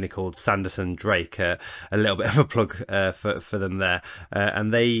a company called Sanderson Drake, a little bit of a plug for them there,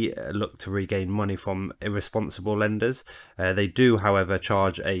 and they look to regain money from irresponsible lenders. They do, however,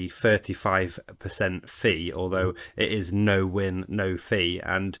 charge a 35% fee, although it is no win, no fee,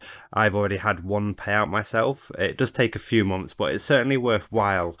 and I've already had one payout myself. It does take a few months, but it's certainly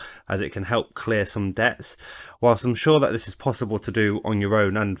worthwhile as it can help clear some debts. Whilst I'm sure that this is possible to do on your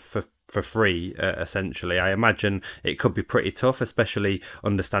own and for free, essentially, I imagine it could be pretty tough, especially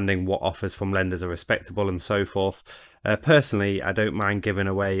understanding what offers from lenders are respectable and so forth. Personally, I don't mind giving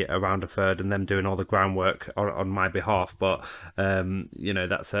away around a third and them doing all the groundwork on my behalf, but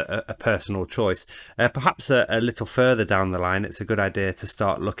that's a personal choice. Perhaps a little further down the line, it's a good idea to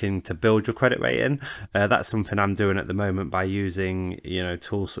start looking to build your credit rating. That's something I'm doing at the moment by using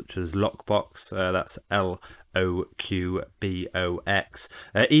tools such as Lockbox. That's LOQBOX.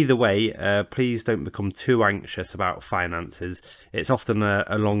 Either way, please don't become too anxious about finances. It's often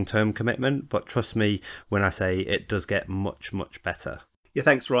a long-term commitment, but trust me when I say it does get much better. Yeah,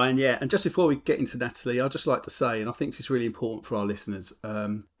 thanks, Ryan. Yeah, and just before we get into Natalie, I'd just like to say, and I think this is really important for our listeners,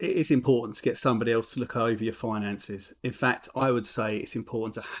 it is important to get somebody else to look over your finances. In fact, I would say it's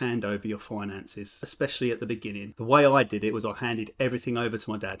important to hand over your finances, especially at the beginning. The way I did it was I handed everything over to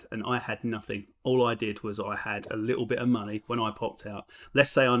my dad, and I had nothing. All I did was I had a little bit of money when I popped out.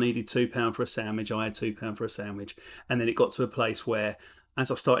 Let's say I needed £2 for a sandwich, I had £2 for a sandwich, and then it got to a place where, as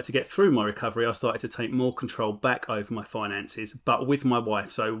I started to get through my recovery, I started to take more control back over my finances, but with my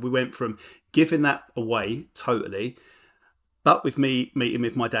wife. So we went from giving that away totally, but with me meeting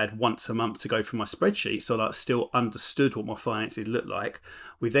with my dad once a month to go through my spreadsheet, so that I still understood what my finances looked like.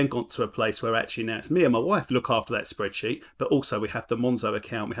 We then got to a place where actually now it's me and my wife look after that spreadsheet, but also we have the Monzo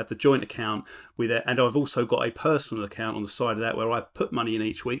account, we have the joint account with it, and I've also got a personal account on the side of that where I put money in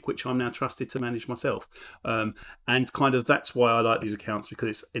each week, which I'm now trusted to manage myself. And kind of that's why I like these accounts, because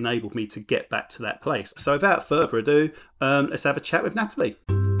it's enabled me to get back to that place. So without further ado, let's have a chat with Natalie.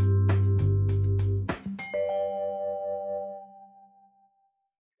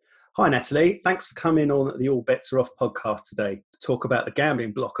 Hi Natalie, thanks for coming on the All Bets Are Off podcast today to talk about the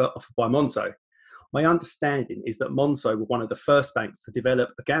gambling blocker offered by Monzo. My understanding is that Monzo were one of the first banks to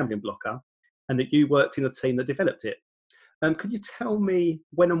develop a gambling blocker and that you worked in the team that developed it. Could you tell me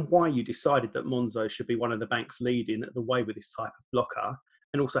when and why you decided that Monzo should be one of the banks leading the way with this type of blocker,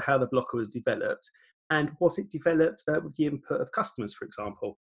 and also how the blocker was developed? and was it developed with the input of customers, for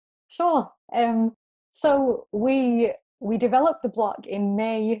example? Sure. So we developed the block in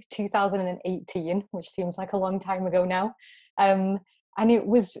May 2018, which seems like a long time ago now. And it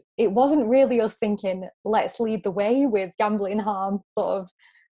wasn't really us thinking, let's lead the way with gambling harm sort of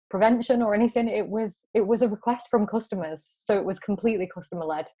prevention or anything. It was a request from customers, so it was completely customer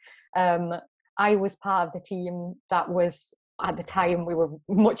led. I was part of the team that was, at the time we were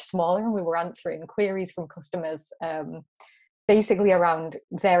much smaller, and we were answering queries from customers basically around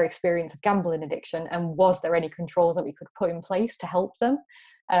their experience of gambling addiction, and was there any controls that we could put in place to help them.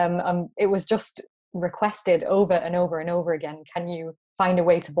 It was just requested over and over and over again, can you find a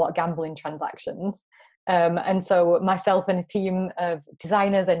way to block gambling transactions? And so myself and a team of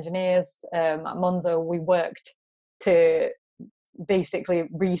designers, engineers at Monzo, we worked to basically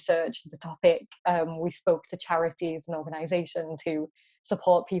research the topic. We spoke to charities and organisations who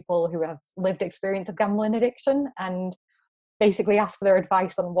support people who have lived experience of gambling addiction, and basically asked for their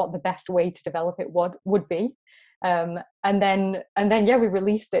advice on what the best way to develop it would be. And then yeah, we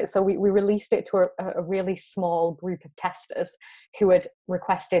released it. So we released it to a really small group of testers who had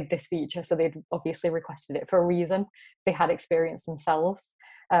requested this feature. So they'd obviously requested it for a reason. They had experience themselves.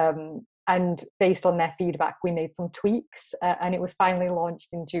 And based on their feedback, we made some tweaks, and it was finally launched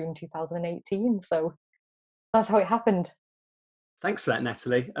in June 2018. So that's how it happened. Thanks for that,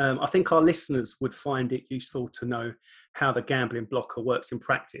 Natalie. I think our listeners would find it useful to know how the gambling blocker works in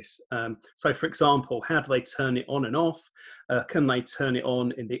practice. So, for example, how do they turn it on and off? Can they turn it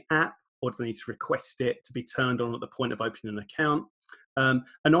on in the app, or do they need to request it to be turned on at the point of opening an account?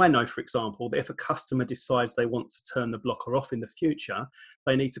 And I know, for example, that if a customer decides they want to turn the blocker off in the future,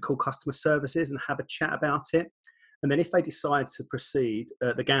 they need to call customer services and have a chat about it. And then if they decide to proceed,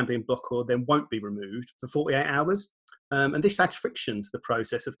 the gambling blocker then won't be removed for 48 hours. And this adds friction to the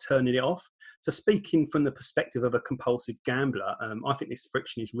process of turning it off. So speaking from the perspective of a compulsive gambler, I think this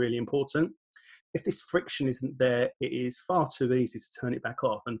friction is really important. If this friction isn't there, it is far too easy to turn it back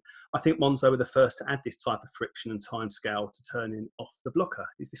off. And I think Monzo were the first to add this type of friction and timescale to turning off the blocker.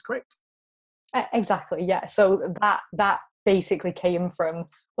 Is this correct? Exactly, yeah. So that basically came from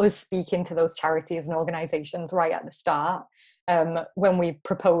us speaking to those charities and organisations right at the start. When we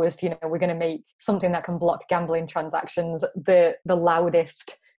proposed, we're going to make something that can block gambling transactions, the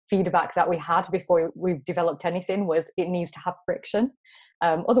loudest feedback that we had before we've developed anything was it needs to have friction.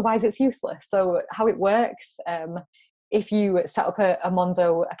 Otherwise it's useless. So how it works, if you set up a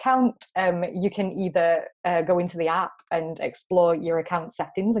Monzo account, you can either go into the app and explore your account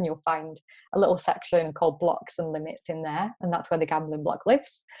settings, and you'll find a little section called blocks and limits in there, and that's where the gambling block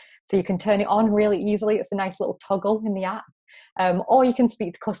lives. So you can turn it on really easily. It's a nice little toggle in the app. Or you can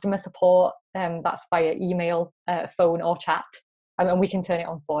speak to customer support, that's via email, phone or chat, and we can turn it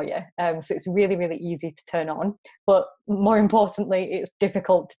on for you. So it's really, really easy to turn on, but more importantly, it's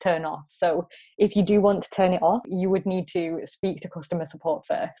difficult to turn off. So if you do want to turn it off, you would need to speak to customer support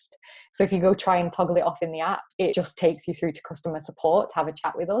first. So if you go try and toggle it off in the app, it just takes you through to customer support to have a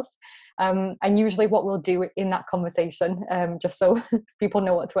chat with us. And usually what we'll do in that conversation, just so people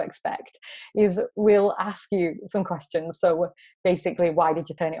know what to expect, is we'll ask you some questions. So basically, why did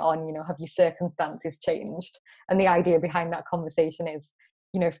you turn it on? Have your circumstances changed? And the idea behind that conversation is,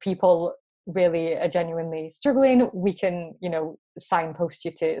 if people really are genuinely struggling, we can, signpost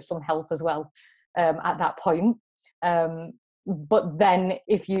you to some help as well at that point. But then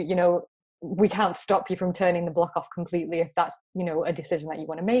if we can't stop you from turning the block off completely. If that's, a decision that you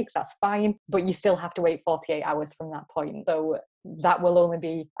want to make, that's fine. But you still have to wait 48 hours from that point. So that will only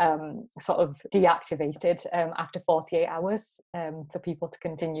be sort of deactivated after 48 hours for people to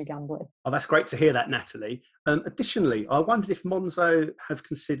continue gambling. Oh, that's great to hear that, Natalie. Additionally, I wondered if Monzo have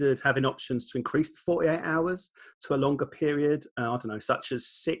considered having options to increase the 48 hours to a longer period, I don't know, such as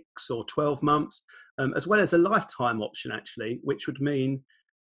 6 or 12 months, as well as a lifetime option, actually, which would mean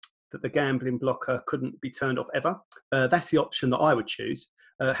that the gambling blocker couldn't be turned off ever. That's the option that I would choose.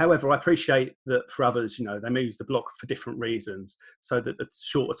 However, I appreciate that for others, they may use the blocker for different reasons, so that at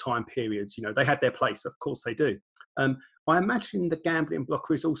shorter time periods, they had their place. Of course they do. I imagine the gambling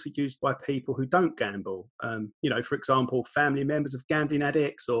blocker is also used by people who don't gamble. For example, family members of gambling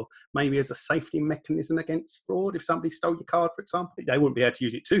addicts, or maybe as a safety mechanism against fraud. If somebody stole your card, for example, they wouldn't be able to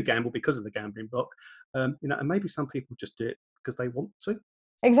use it to gamble because of the gambling block. And maybe some people just do it because they want to.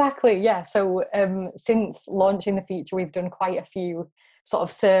 Exactly, yeah. So since launching the feature, we've done quite a few sort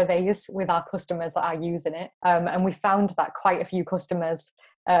of surveys with our customers that are using it. And we found that quite a few customers,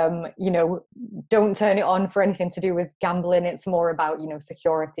 don't turn it on for anything to do with gambling. It's more about,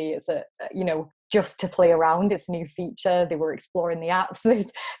 security. It's just to play around. It's a new feature. They were exploring the apps.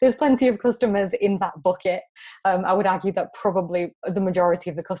 There's plenty of customers in that bucket. I would argue that probably the majority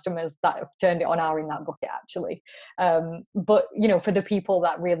of the customers that have turned it on are in that bucket, actually. But, you know, for the people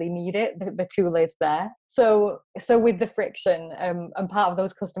that really need it, the tool is there. So with the friction, and part of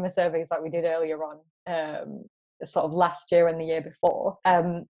those customer surveys that we did earlier on, sort of last year and the year before,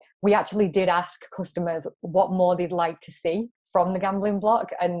 we actually did ask customers what more they'd like to see from the gambling block.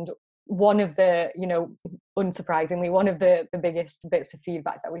 And one of the, you know, unsurprisingly, one of the biggest bits of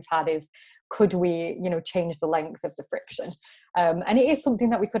feedback that we've had is, could we, you know, change the length of the friction? And it is something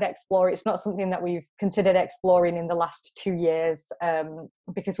that we could explore. It's not something that we've considered exploring in the last 2 years,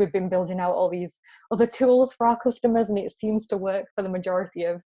 because we've been building out all these other tools for our customers, and it seems to work for the majority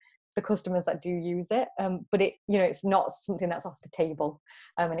of the customers that do use it. But it, you know, it's not something that's off the table,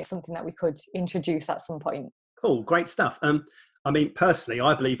 and it's something that we could introduce at some point. Cool, great stuff. I mean, personally,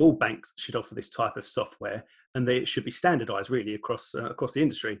 I believe all banks should offer this type of software, and they should be standardised really across the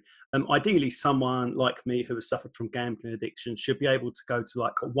industry. Ideally, someone like me who has suffered from gambling addiction should be able to go to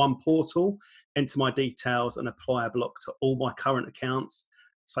like one portal, enter my details, and apply a block to all my current accounts,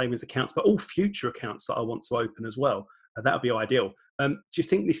 savings accounts, but all future accounts that I want to open as well. That would be ideal. Do you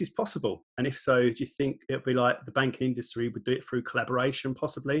think this is possible? And if so, do you think it would be like the banking industry would do it through collaboration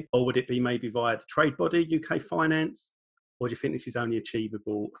possibly? Or would it be maybe via the trade body, UK Finance? Or do you think this is only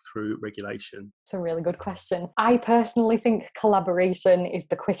achievable through regulation? It's a really good question. I personally think collaboration is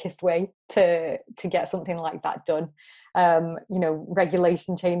the quickest way to get something like that done. You know,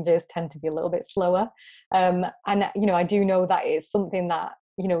 regulation changes tend to be a little bit slower. And, you know, I do know that it's something that,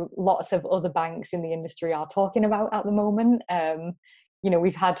 you know, lots of other banks in the industry are talking about at the moment. You know,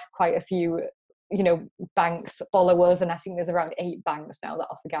 we've had quite a few, you know, banks follow us, and I think there's around 8 banks now that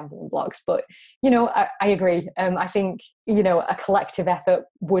offer gambling blocks. But, you know, I agree. I think, you know, a collective effort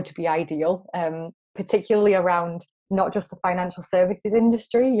would be ideal, particularly around not just the financial services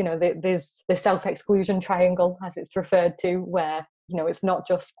industry. You know, there's the self-exclusion triangle, as it's referred to, where, you know, it's not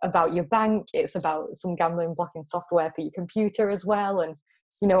just about your bank, it's about some gambling blocking software for your computer as well. And,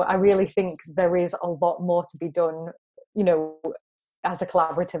 you know, I really think there is a lot more to be done, you know, as a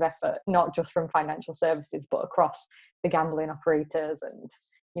collaborative effort, not just from financial services, but across the gambling operators and,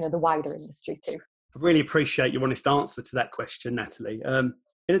 you know, the wider industry too. I really appreciate your honest answer to that question, Natalie.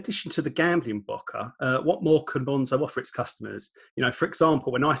 In addition to the gambling blocker, what more can Monzo offer its customers? You know, for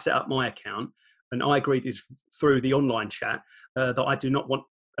example, when I set up my account, and I agreed this through the online chat, that I do not want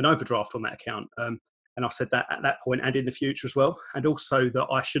an overdraft on that account. And I said that at that point and in the future as well. And also that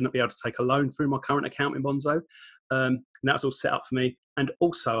I shouldn't be able to take a loan through my current account in Monzo. And that's all set up for me. And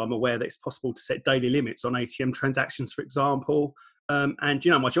also I'm aware that it's possible to set daily limits on ATM transactions, for example. And, you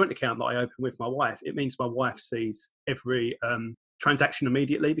know, my joint account that I open with my wife, it means my wife sees every transaction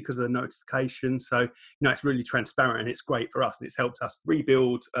immediately because of the notification. So, you know, it's really transparent and it's great for us, and it's helped us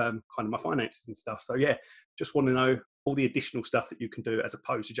rebuild kind of my finances and stuff. So yeah, just want to know all the additional stuff that you can do as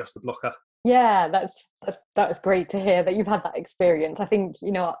opposed to just the blocker. Yeah, that's great to hear that you've had that experience. I think,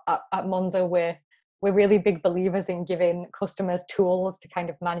 you know, at Monzo we're really big believers in giving customers tools to kind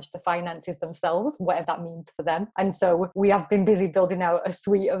of manage the finances themselves, whatever that means for them. And so we have been busy building out a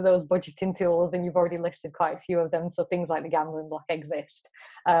suite of those budgeting tools, and you've already listed quite a few of them. So things like the gambling block exist.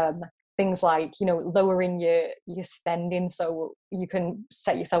 Things like, you know, lowering your spending, so you can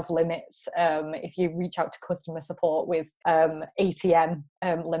set yourself limits if you reach out to customer support with ATM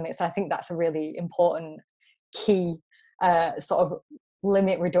limits. I think that's a really important key sort of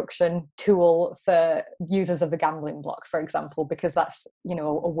limit reduction tool for users of the gambling block, for example, because that's, you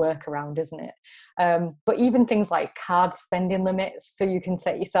know, a workaround, isn't it? But even things like card spending limits, so you can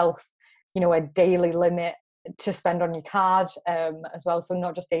set yourself, you know, a daily limit to spend on your card as well. So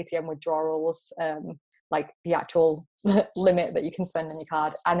not just ATM withdrawals, like the actual limit that you can spend on your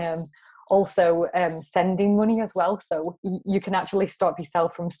card, and also sending money as well. So you can actually stop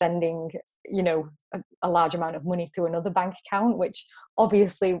yourself from sending, you know, a large amount of money to another bank account, which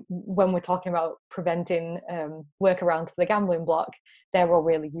obviously when we're talking about preventing workarounds for the gambling block, they're all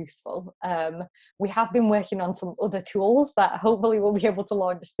really useful. We have been working on some other tools that hopefully we'll be able to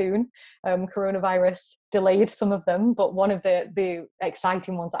launch soon. Coronavirus delayed some of them, but one of the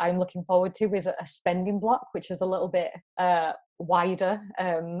exciting ones that I'm looking forward to is a spending block, which is a little bit wider,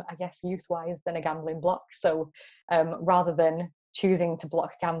 I guess, use-wise than a gambling block. So rather than choosing to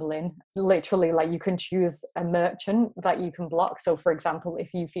block gambling, literally, like, you can choose a merchant that you can block. So for example,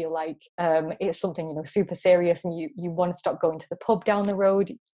 if you feel like it's something, you know, super serious and you want to stop going to the pub down the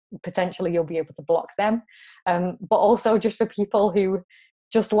road, potentially you'll be able to block them. But also just for people who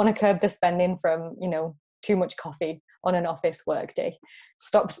just want to curb the spending from, you know, too much coffee on an office work day.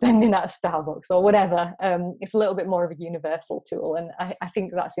 Stop spending at a Starbucks or whatever. It's a little bit more of a universal tool, and I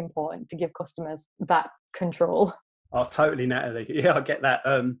think that's important to give customers that control. Oh, totally, Natalie. Yeah, I get that.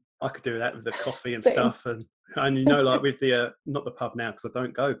 I could do that with the coffee and Same. stuff, and like with the not the pub now because I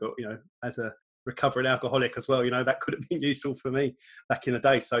don't go, but as a recovering alcoholic as well, that could have been useful for me back in the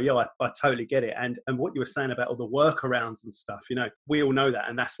day. So yeah, I totally get it. And what you were saying about all the workarounds and stuff, we all know that,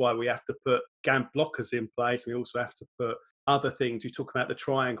 and that's why we have to put GAMP blockers in place. We also have to put other things. You talk about the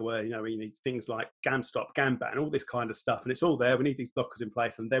triangle where we need things like GAM stop, GAM ban, all this kind of stuff, and it's all there. We need these blockers in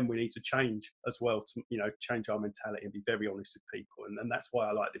place, and then we need to change as well to change our mentality and be very honest with people. And that's why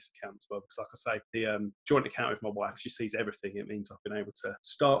I like this account as well, because like I say, the joint account with my wife, she sees everything. It means I've been able to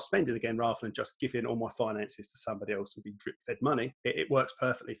start spending again rather than just giving all my finances to somebody else and be drip fed money. It works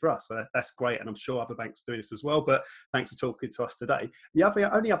perfectly for us, so that's great, and I'm sure other banks do this as well. But thanks for talking to us today. The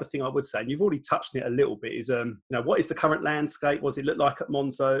only other thing I would say, and you've already touched on it a little bit, is what is the current landscape? What does it look like at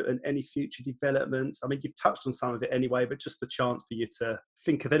Monzo, and any future developments? I mean, you've touched on some of it anyway, but just the chance for you to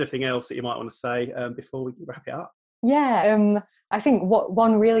think of anything else that you might want to say before we wrap it up. Yeah, I think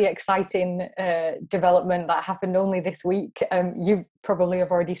one really exciting development that happened only this week, you probably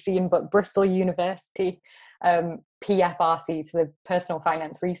have already seen, but Bristol University, PFRC, to the Personal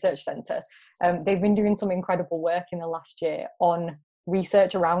Finance Research Centre, they've been doing some incredible work in the last year on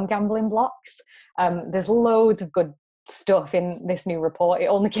research around gambling blocks. There's loads of good stuff in this new report. It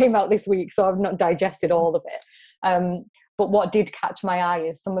only came out this week, so I've not digested all of it. But what did catch my eye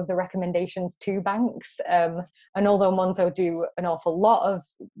is some of the recommendations to banks. And although Monzo do an awful lot of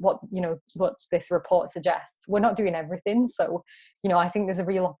what this report suggests, we're not doing everything. So, I think there's a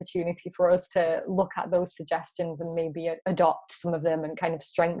real opportunity for us to look at those suggestions and maybe adopt some of them and kind of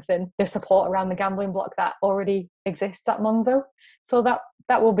strengthen the support around the gambling block that already exists at Monzo. So that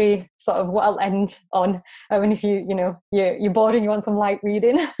will be sort of what I'll end on. And if you're bored and you want some light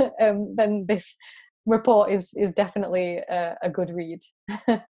reading, then this report is definitely a good read.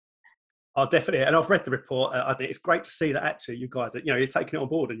 Oh, definitely. And I've read the report. I think it's great to see that actually you guys, you're taking it on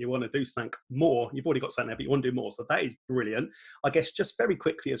board and you want to do something more. You've already got something there, but you want to do more. So that is brilliant. I guess just very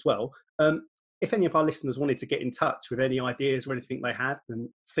quickly as well, if any of our listeners wanted to get in touch with any ideas or anything they have and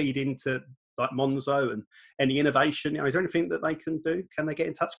feed into like Monzo and any innovation, is there anything that they can do? Can they get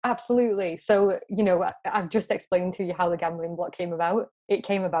in touch? Absolutely. So, I've just explained to you how the gambling block came about. It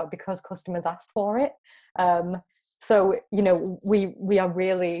came about because customers asked for it. So, we are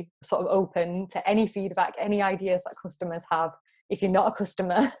really sort of open to any feedback, any ideas that customers have. If you're not a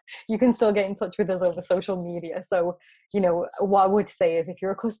customer, you can still get in touch with us over social media. So, what I would say is if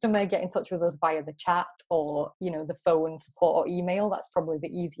you're a customer, get in touch with us via the chat or, the phone support or email. That's probably the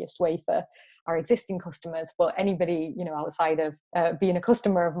easiest way for our existing customers. But anybody, outside of being a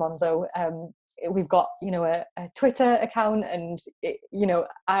customer of Monzo, we've got, a Twitter account, and,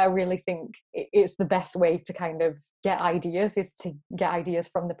 I really think it's the best way to kind of get ideas is to get ideas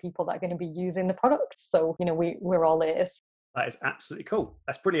from the people that are going to be using the product. So, we're all ears. That is absolutely cool.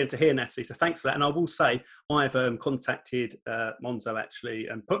 That's brilliant to hear, Natalie. So thanks for that. And I will say I've contacted Monzo actually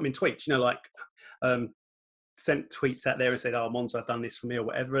and put them in tweets, sent tweets out there and said, oh, Monzo, I've done this for me or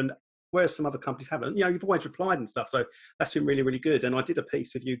whatever. And whereas some other companies haven't, you've always replied and stuff. So that's been really, really good. And I did a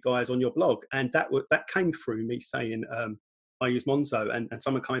piece with you guys on your blog, and that came through me saying, I use Monzo and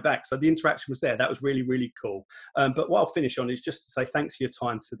someone coming back. So the interaction was there. That was really, really cool. But what I'll finish on is just to say thanks for your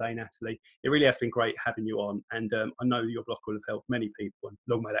time today, Natalie. It really has been great having you on. And I know your blog will have helped many people, and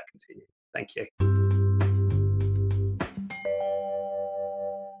long may that continue. Thank you.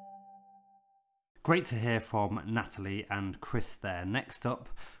 Great to hear from Natalie and Chris there. Next up,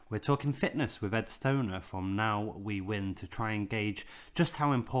 we're talking fitness with Ed Stoner from Now We Win to try and gauge just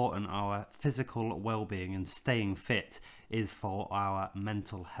how important our physical well-being and staying fit is for our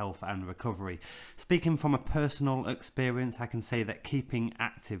mental health and recovery. Speaking from a personal experience, I can say that keeping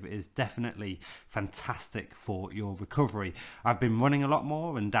active is definitely fantastic for your recovery. I've been running a lot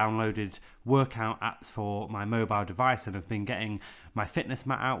more and downloaded workout apps for my mobile device and have been getting my fitness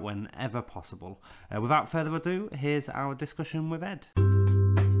mat out whenever possible. Without further ado, here's our discussion with Ed.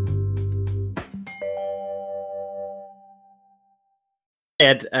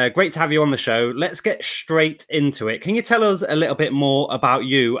 Ed, great to have you on the show. Let's get straight into it. Can you tell us a little bit more about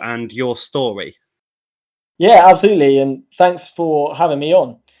you and your story? Yeah, absolutely. And thanks for having me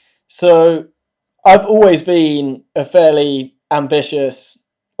on. So I've always been a fairly ambitious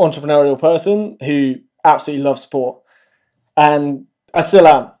entrepreneurial person who absolutely loves sport. And I still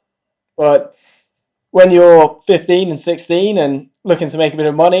am. But when you're 15 and 16 and looking to make a bit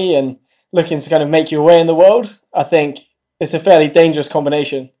of money and looking to kind of make your way in the world, I think it's a fairly dangerous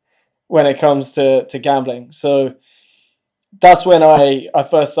combination when it comes to gambling. So that's when I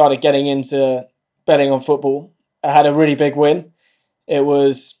first started getting into betting on football. I had a really big win. It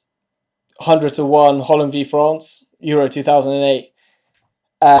was 100-1 Holland v France, Euro 2008.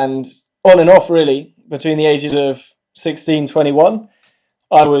 And on and off, really, between the ages of 16, 21,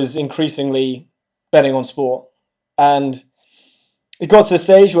 I was increasingly betting on sport. And it got to the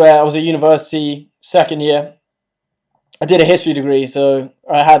stage where I was at university, second year. I did a history degree, so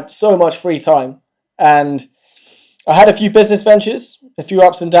I had so much free time. And I had a few business ventures, a few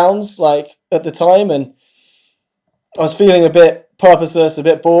ups and downs, like at the time, and I was feeling a bit purposeless, a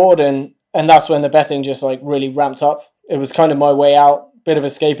bit bored, and that's when the betting just like really ramped up. It was kind of my way out, bit of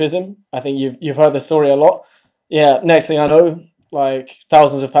escapism. I think you've heard the story a lot. Yeah, next thing I know, like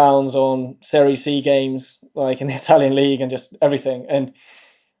thousands of pounds on Serie C games, like in the Italian league and just everything. And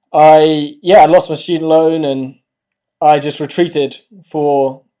I lost my student loan and I just retreated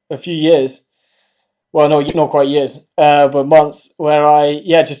for a few years. Well, no, not quite years, but months where I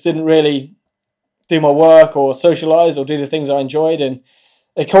just didn't really do my work or socialize or do the things I enjoyed. And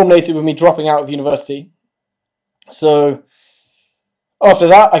it culminated with me dropping out of university. So after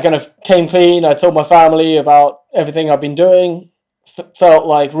that, I kind of came clean. I told my family about everything I've been doing. Felt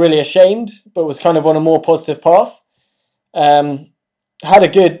like really ashamed, but was kind of on a more positive path. Had a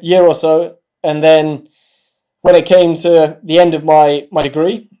good year or so. And then when it came to the end of my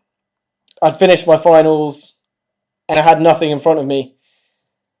degree, I'd finished my finals and I had nothing in front of me.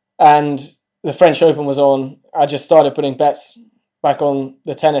 And the French Open was on. I just started putting bets back on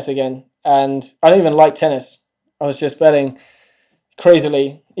the tennis again. And I don't even like tennis. I was just betting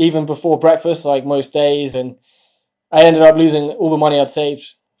crazily, even before breakfast, like most days. And I ended up losing all the money I'd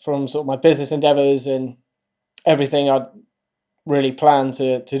saved from sort of my business endeavors and everything I'd really planned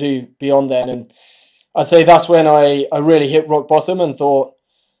to do beyond then. And I'd say that's when I really hit rock bottom and thought,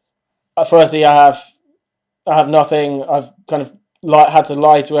 firstly, I have nothing. I've kind of had to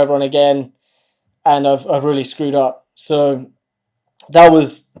lie to everyone again, and I've really screwed up. So that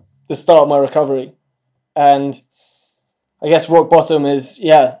was the start of my recovery. And I guess rock bottom is,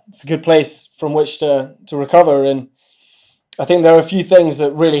 it's a good place from which to recover. And I think there are a few things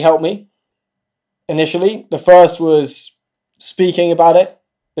that really helped me initially. The first was speaking about it,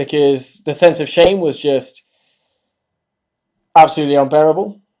 because the sense of shame was just absolutely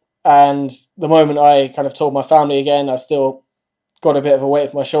unbearable. And the moment I kind of told my family again, I still got a bit of a weight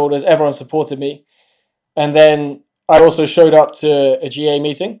off my shoulders. Everyone supported me. And then I also showed up to a GA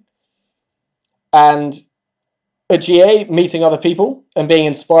meeting. And at GA, meeting other people and being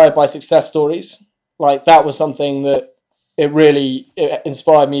inspired by success stories, like that was something that it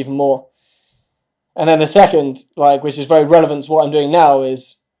inspired me even more. And then the second, like, which is very relevant to what I'm doing now,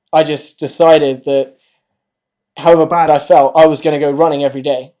 is I just decided that however bad I felt, I was going to go running every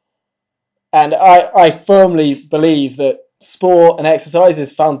day. And I firmly believe that sport and exercise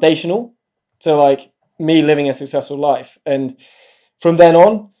is foundational to like me living a successful life. And from then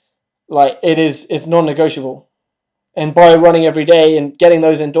on, like it's non-negotiable. And by running every day and getting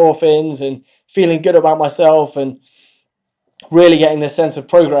those endorphins and feeling good about myself and really getting this sense of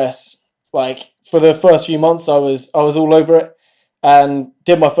progress, like for the first few months, I was all over it and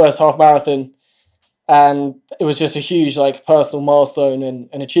did my first half marathon. And it was just a huge like personal milestone and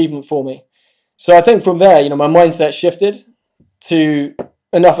an achievement for me. So I think from there, my mindset shifted to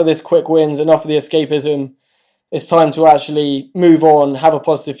enough of this quick wins, enough of the escapism. It's time to actually move on, have a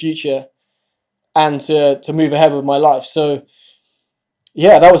positive future, and to move ahead with my life. So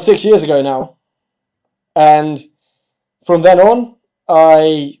that was 6 years ago now. And from then on,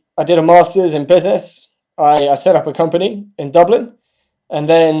 I did a master's in business. I set up a company in Dublin, and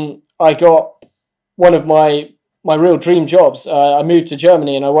then I got one of my real dream jobs. I moved to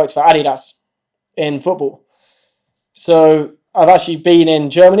Germany and I worked for Adidas in football. So I've actually been in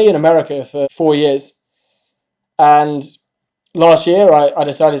Germany and America for 4 years. And last year, I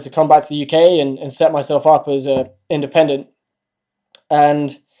decided to come back to the UK and set myself up as an independent.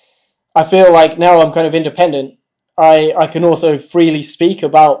 And I feel like now I'm kind of independent. I can also freely speak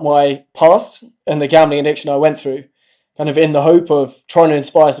about my past and the gambling addiction I went through, kind of in the hope of trying to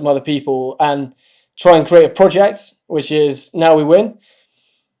inspire some other people and try and create a project, which is Now We Win,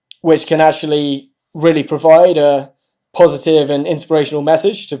 which can actually really provide a positive and inspirational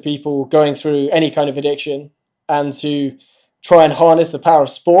message to people going through any kind of addiction, and to try and harness the power of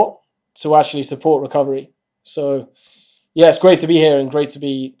sport to actually support recovery. So it's great to be here and great to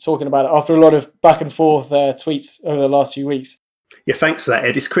be talking about it after a lot of back and forth tweets over the last few weeks. Yeah, thanks for that,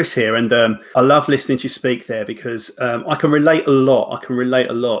 Ed. It's Chris here, and I love listening to you speak there because I can relate a lot.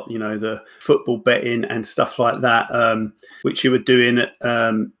 You know, the football betting and stuff like that, which you were doing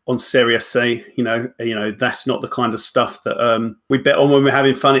on Serie C. You know, that's not the kind of stuff that we bet on when we're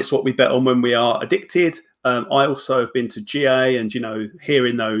having fun. It's what we bet on when we are addicted. I also have been to GA, and, you know,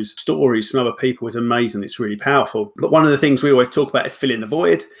 hearing those stories from other people is amazing. It's really powerful. But one of the things we always talk about is filling the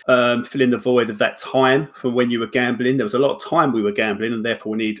void of that time from when you were gambling. There was a lot of time we were gambling, and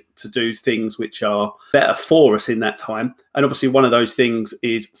therefore we need to do things which are better for us in that time. And obviously one of those things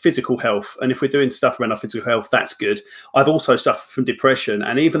is physical health. And if we're doing stuff around our physical health, that's good. I've also suffered from depression.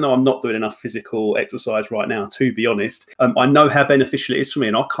 And even though I'm not doing enough physical exercise right now, to be honest, I know how beneficial it is for me.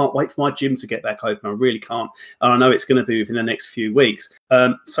 And I can't wait for my gym to get back open. I really can't. And I know it's going to be within the next few weeks.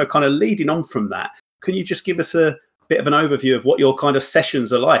 So kind of leading on from that, can you just give us a bit of an overview of what your kind of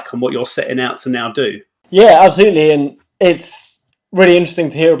sessions are like and what you're setting out to now do? Yeah, absolutely. And it's really interesting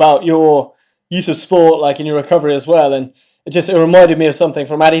to hear about your use of sport, like in your recovery as well. And it reminded me of something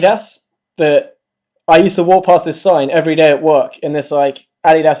from Adidas, that I used to walk past this sign every day at work in this like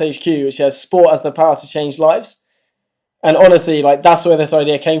Adidas HQ, which has sport has the power to change lives. And honestly, like that's where this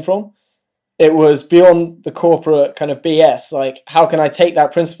idea came from. It was beyond the corporate kind of BS. Like, how can I take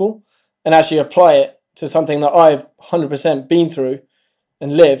that principle and actually apply it to something that I've 100% been through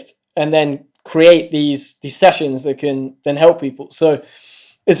and lived, and then create these sessions that can then help people. So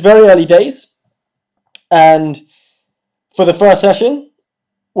it's very early days. And for the first session,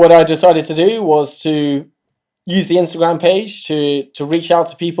 what I decided to do was to use the Instagram page to reach out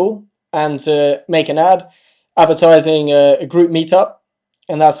to people and to make an ad advertising a group meetup.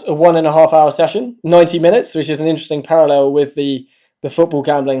 And that's a 1.5 hour session, 90 minutes, which is an interesting parallel with the football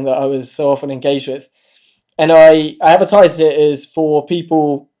gambling that I was so often engaged with. And I advertised it as for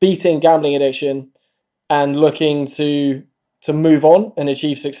people beating gambling addiction and looking to move on and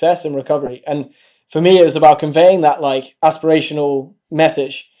achieve success and recovery. And for me, it was about conveying that like aspirational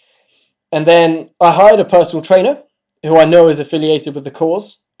message. And then I hired a personal trainer who I know is affiliated with the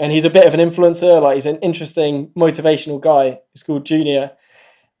cause. And he's a bit of an influencer, like he's an interesting motivational guy. He's called Junior.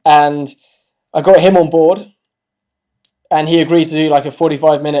 And I got him on board, and he agreed to do like a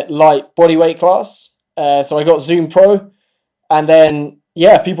 45-minute light bodyweight class. So I got Zoom Pro, and then,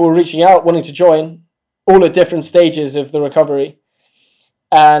 yeah, people were reaching out, wanting to join, all at different stages of the recovery.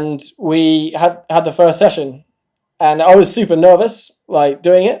 And we had the first session, and I was super nervous, like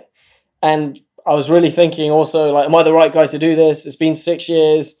doing it. And I was really thinking also, like, am I the right guy to do this? It's been 6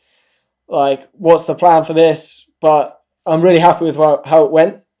 years. Like, what's the plan for this? But I'm really happy with how it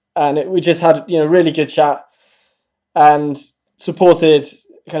went. And we just had, you know, really good chat and supported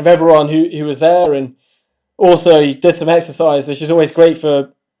kind of everyone who was there, and also did some exercise, which is always great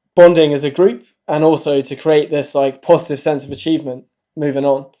for bonding as a group and also to create this like positive sense of achievement moving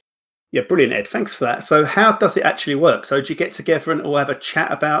on. Yeah, brilliant, Ed. Thanks for that. So how does it actually work? So do you get together and all have a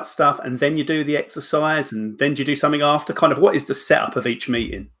chat about stuff, and then you do the exercise, and then do you do something after? Kind of what is the setup of each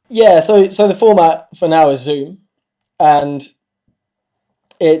meeting? Yeah, so the format for now is Zoom, and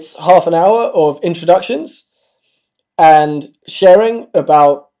it's half an hour of introductions and sharing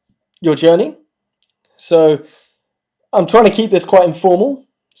about your journey. So I'm trying to keep this quite informal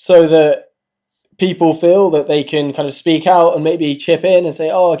so that people feel that they can kind of speak out and maybe chip in and say,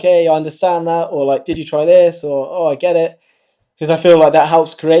 oh, okay, I understand that. Or like, did you try this? Or, oh, I get it. Because I feel like that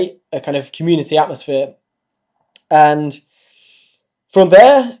helps create a kind of community atmosphere. And from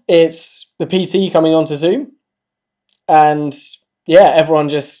there, it's the PT coming onto Zoom. And yeah, everyone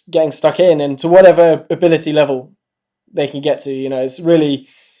just getting stuck in and to whatever ability level they can get to. You know, it's really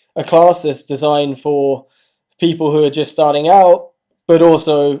a class that's designed for people who are just starting out, but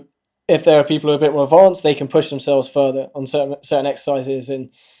also if there are people who are a bit more advanced, they can push themselves further on certain exercises.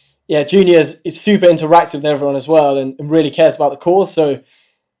 And yeah, Junior is super interactive with everyone as well, and really cares about the cause. So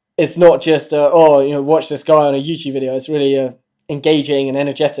it's not just watch this guy on a YouTube video. It's really a engaging and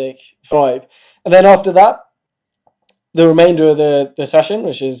energetic vibe. And then after that, the remainder of the session,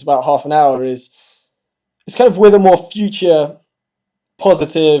 which is about half an hour, is kind of with a more future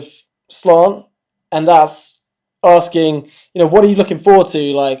positive slant. And that's asking, what are you looking forward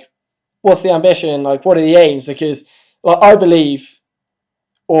to? Like, what's the ambition? Like, what are the aims? Because like, I believe,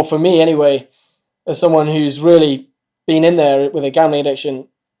 or for me anyway, as someone who's really been in there with a gambling addiction,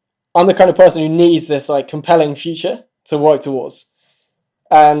 I'm the kind of person who needs this like compelling future to work towards.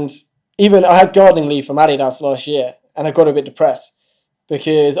 And even I had gardening leave from Adidas last year, and I got a bit depressed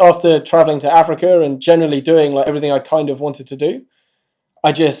because after traveling to Africa and generally doing like everything I kind of wanted to do,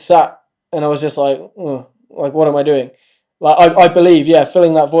 I just sat and I was just like, what am I doing? Like, I believe,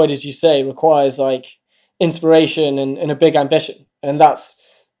 filling that void, as you say, requires like inspiration and a big ambition. And that's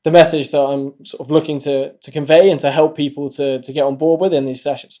the message that I'm sort of looking to convey and to help people to get on board with in these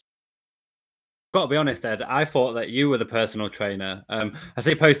sessions. Got to be honest, Ed. I thought that you were the personal trainer. I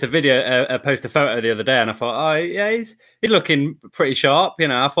see post a photo the other day, and I thought, oh yeah, he's looking pretty sharp. You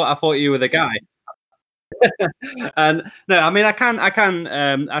know, I thought you were the guy. And no, I mean,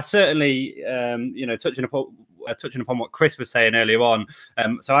 I certainly, you know, touching upon what Chris was saying earlier on.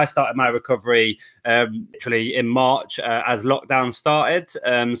 So I started my recovery literally in March as lockdown started.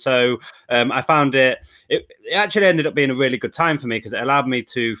 So I found it actually ended up being a really good time for me because it allowed me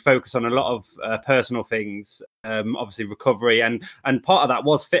to focus on a lot of personal things, obviously recovery, and part of that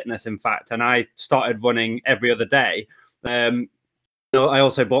was fitness, in fact. And I started running every other day. I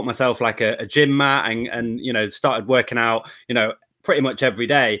also bought myself like a gym mat and you know, started working out, you know, pretty much every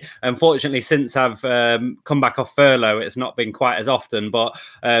day. Unfortunately, since I've come back off furlough, it's not been quite as often, but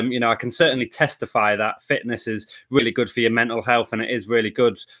you know, I can certainly testify that fitness is really good for your mental health, and it is really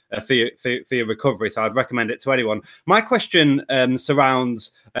good for your recovery. So I'd recommend it to anyone. My question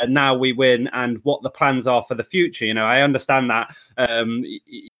surrounds Now We Win and what the plans are for the future. You know, I understand that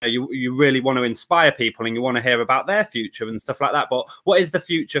you really want to inspire people and you want to hear about their future and stuff like that, but what is the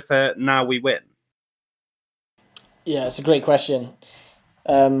future for Now We Win? Yeah, it's a great question.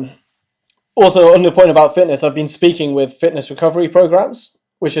 Also, on the point about fitness, I've been speaking with fitness recovery programs,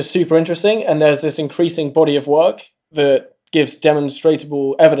 which is super interesting. And there's this increasing body of work that gives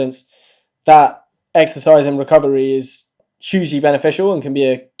demonstrable evidence that exercise and recovery is hugely beneficial and can be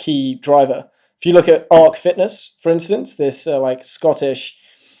a key driver. If you look at ARC Fitness, for instance, this like Scottish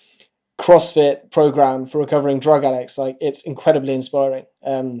CrossFit program for recovering drug addicts, like it's incredibly inspiring.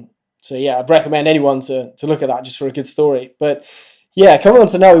 So yeah, I'd recommend anyone to look at that just for a good story. But yeah, coming on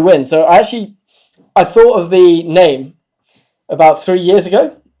to Now We Win. So I thought of the name about 3 years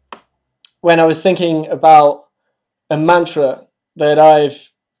ago when I was thinking about a mantra that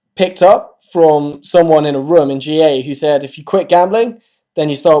I've picked up from someone in a room in GA who said, if you quit gambling, then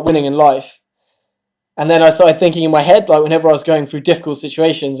you start winning in life. And then I started thinking in my head, like whenever I was going through difficult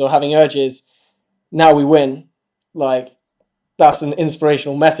situations or having urges, now we win. Like, that's an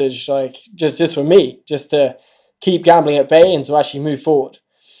inspirational message, like just for me, just to keep gambling at bay and to actually move forward.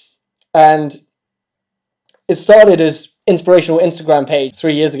 And it started as inspirational Instagram page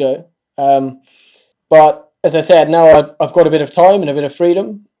 3 years ago. But as I said, now I've got a bit of time and a bit of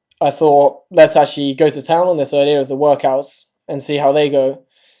freedom. I thought, let's actually go to town on this idea of the workouts and see how they go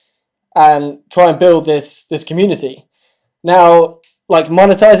and try and build this community. Now, like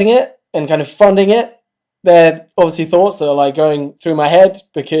monetizing it and kind of funding it, they're obviously thoughts that are like going through my head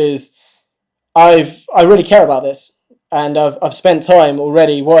because I really care about this, and I've spent time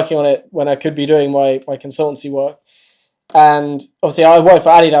already working on it when I could be doing my consultancy work. And obviously I worked for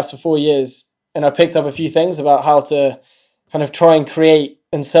Adidas for 4 years, and I picked up a few things about how to kind of try and create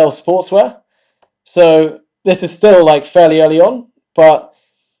and sell sportswear. So this is still like fairly early on, but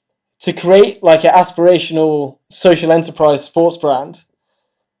to create like an aspirational social enterprise sports brand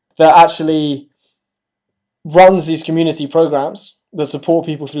that actually runs these community programs that support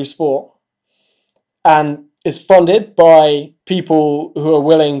people through sport and is funded by people who are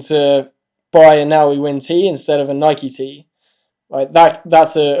willing to buy a Now We Win tee instead of a Nike tee. Like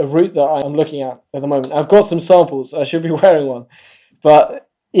that's a route that I'm looking at the moment. I've got some samples. I should be wearing one. But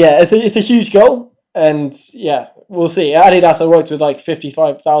yeah, it's a huge goal. And yeah, we'll see. At Adidas, I worked with like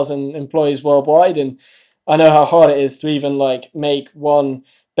 55,000 employees worldwide, and I know how hard it is to even like make one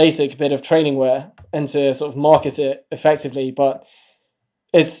basic bit of training wear and to sort of market it effectively. But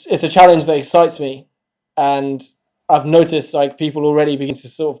it's a challenge that excites me, and I've noticed like people already begin to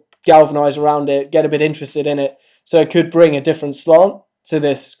sort of galvanize around it, get a bit interested in it. So it could bring a different slant to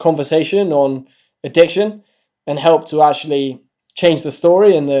this conversation on addiction and help to actually change the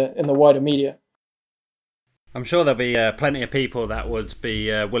story in the wider media. I'm sure there'll be plenty of people that would be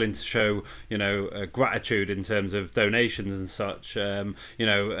willing to show, you know, gratitude in terms of donations and such. You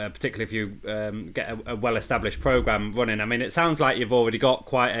know, particularly if you get a well-established program running. I mean, it sounds like you've already got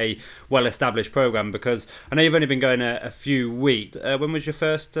quite a well-established program, because I know you've only been going a few weeks. When was your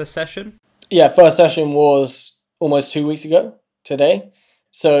first session? Yeah, first session was almost 2 weeks ago today.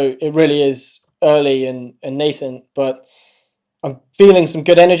 So it really is early and nascent, but I'm feeling some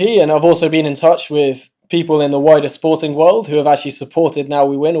good energy, and I've also been in touch with people in the wider sporting world who have actually supported Now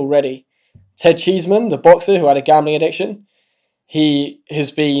We Win already. Ted Cheeseman, the boxer who had a gambling addiction, he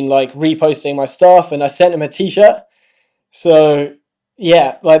has been like reposting my stuff, and I sent him a t-shirt. So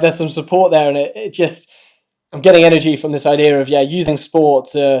yeah, like there's some support there, and it just, I'm getting energy from this idea of using sport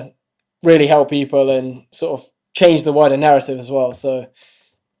to really help people and sort of change the wider narrative as well. So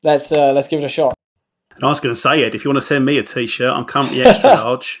let's give it a shot. And I was going to say, Ed, if you want to send me a T-shirt, I'm currently extra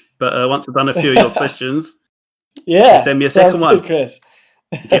large. But once I've done a few of your sessions, send me a second one. Good, Chris.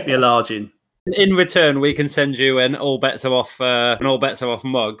 Get me a large in. In return, we can send you an All Bets Are Off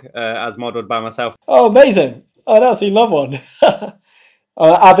mug, as modelled by myself. Oh, amazing! I'd absolutely love one.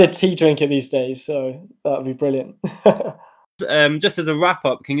 I'm an avid tea drinker these days, so that would be brilliant. Just as a wrap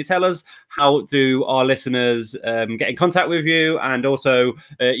up, can you tell us how do our listeners get in contact with you, and also,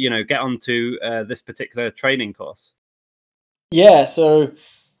 get onto this particular training course? Yeah, so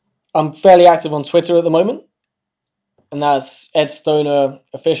I'm fairly active on Twitter at the moment, and that's Ed Stoner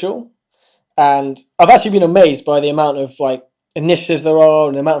Official. And I've actually been amazed by the amount of initiatives there are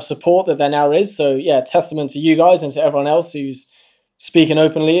and the amount of support that there now is. So yeah, testament to you guys and to everyone else who's speaking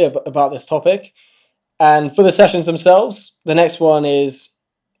openly about this topic. And for the sessions themselves, the next one is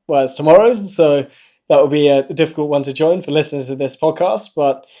it's tomorrow. So that will be a difficult one to join for listeners of this podcast,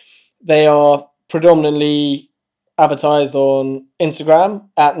 but they are predominantly advertised on Instagram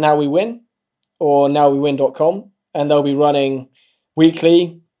at NowWeWin or nowwewin.com. And they'll be running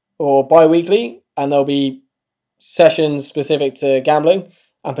weekly or bi-weekly, and there'll be sessions specific to gambling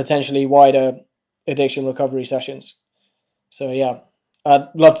and potentially wider addiction recovery sessions. So yeah, I'd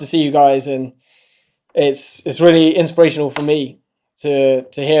love to see you guys, and it's really inspirational for me to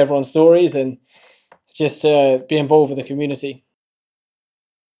hear everyone's stories and just to be involved with the community.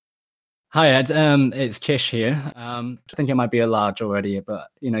 Hi Ed, it's Kish here. I think it might be a large already, but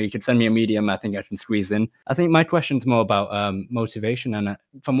you could send me a medium. I think I can squeeze in. I think my question's more about motivation, and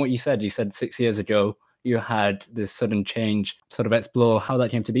from what you said 6 years ago you had this sudden change. Sort of explore how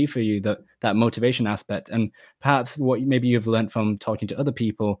that came to be for you, that motivation aspect, and perhaps what maybe you've learned from talking to other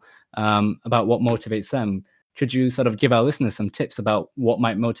people about what motivates them. Could you sort of give our listeners some tips about what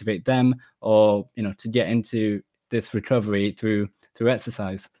might motivate them, or to get into this recovery through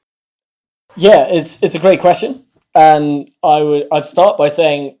exercise? Yeah, it's a great question, and I'd start by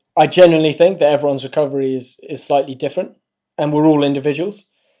saying I genuinely think that everyone's recovery is slightly different, and we're all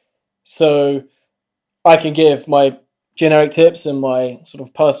individuals. So I can give my generic tips and my sort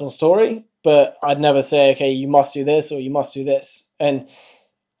of personal story, but I'd never say, okay, you must do this or you must do this. And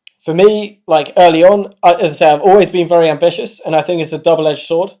for me, early on, as I say, I've always been very ambitious, and I think it's a double-edged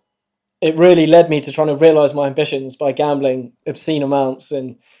sword. It really led me to trying to realize my ambitions by gambling obscene amounts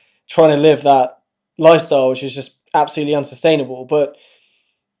and trying to live that lifestyle, which is just absolutely unsustainable. But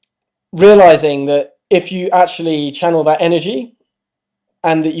realizing that if you actually channel that energy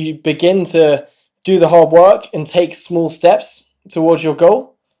and that you begin to do the hard work and take small steps towards your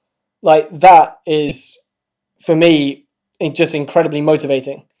goal, that is, for me, just incredibly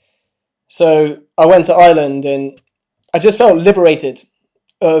motivating. So I went to Ireland and I just felt liberated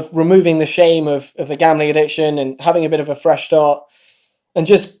of removing the shame of the gambling addiction and having a bit of a fresh start. And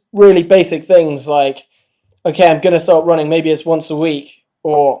just really basic things like, okay, I'm going to start running. Maybe it's once a week,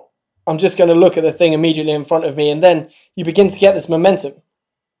 or I'm just going to look at the thing immediately in front of me. And then you begin to get this momentum.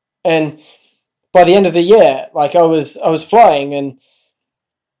 And by the end of the year, I was flying. And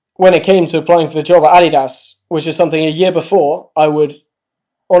when it came to applying for the job at Adidas, which is something a year before I would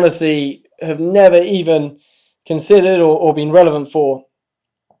honestly have never even considered or been relevant for,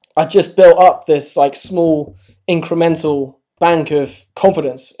 I just built up this small incremental bank of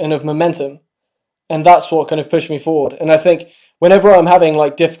confidence and of momentum, and that's what kind of pushed me forward. And I think whenever I'm having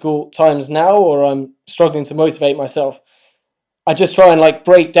difficult times now, or I'm struggling to motivate myself, I just try and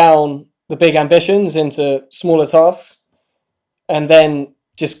break down the big ambitions into smaller tasks and then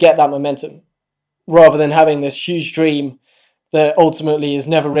just get that momentum, rather than having this huge dream that ultimately is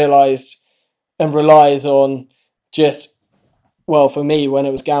never realized and relies on just, for me, when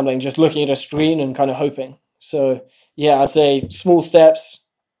it was gambling, just looking at a screen and kind of hoping. So yeah, I'd say small steps,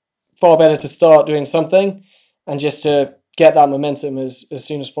 far better to start doing something and just to get that momentum as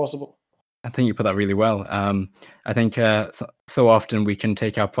soon as possible. I think you put that really well. I think so often we can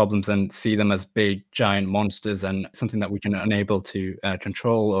take our problems and see them as big, giant monsters and something that we can unable to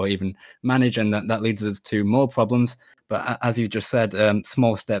control or even manage, and that leads us to more problems. But as you just said,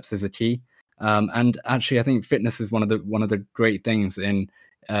 small steps is a key. And actually, I think fitness is one of the great things in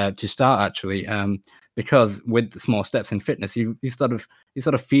to start actually. Because with the small steps in fitness, you sort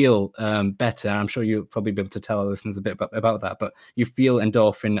of feel better. I'm sure you'll probably be able to tell our listeners a bit about that, but you feel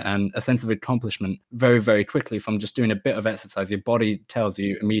endorphin and a sense of accomplishment very, very quickly from just doing a bit of exercise. Your body tells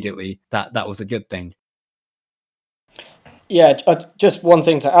you immediately that that was a good thing. Yeah, just one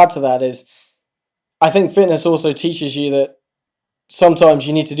thing to add to that is, I think fitness also teaches you that sometimes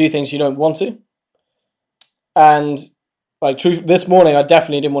you need to do things you don't want to. And this morning, I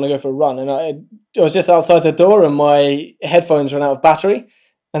definitely didn't want to go for a run, and I was just outside the door, and my headphones ran out of battery,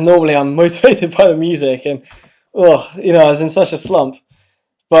 And normally I'm motivated by the music, and I was in such a slump.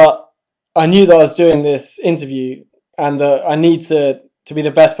 But I knew that I was doing this interview and that I need to be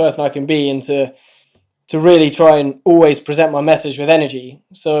the best person I can be, and to really try and always present my message with energy.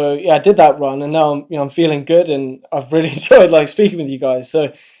 So yeah, I did that run, and now I'm feeling good, and I've really enjoyed speaking with you guys.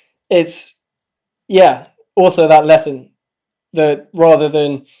 So it's also that lesson that rather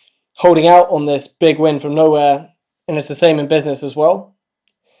than holding out on this big win from nowhere, and it's the same in business as well,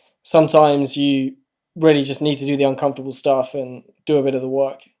 sometimes you really just need to do the uncomfortable stuff and do a bit of the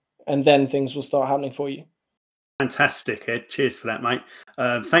work, and then things will start happening for you. Fantastic, Ed. Cheers for that, mate.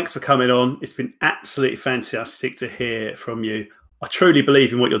 Thanks for coming on. It's been absolutely fantastic to hear from you. I truly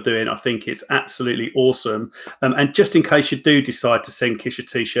believe in what you're doing. I think it's absolutely awesome. And just in case you do decide to send Kish a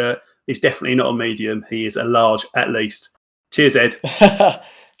t-shirt, he's definitely not a medium. He is a large at least. Cheers, Ed.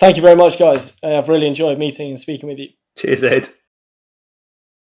 Thank you very much, guys. I've really enjoyed meeting and speaking with you. Cheers, Ed.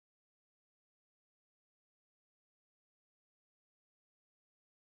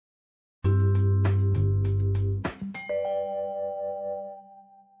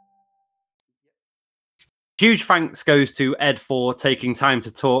 Huge thanks goes to Ed for taking time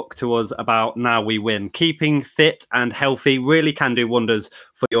to talk to us about Now We Win. Keeping fit and healthy really can do wonders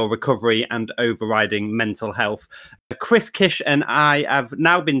for your recovery and overriding mental health. Chris, Kish and I have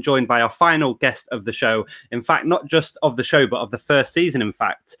now been joined by our final guest of the show. In fact, not just of the show, but of the first season, in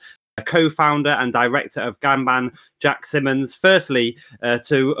fact. A co-founder and director of Gamban, Jack Simmons. Firstly,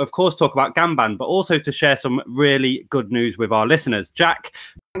 to, of course, talk about Gamban, but also to share some really good news with our listeners. Jack,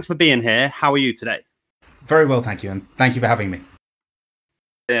 thanks for being here. How are you today? Very well, thank you, and thank you for having me.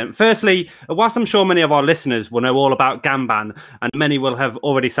 Firstly, whilst I'm sure many of our listeners will know all about Gamban and many will have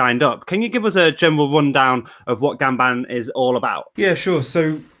already signed up, can you give us a general rundown of what Gamban is all about? Yeah, sure.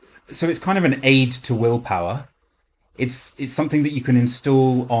 So it's kind of an aid to willpower. It's something that you can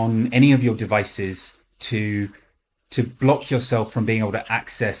install on any of your devices to block yourself from being able to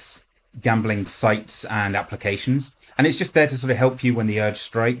access gambling sites and applications. And it's just there to sort of help you when the urge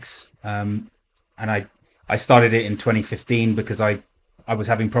strikes. And I started it in 2015 because I was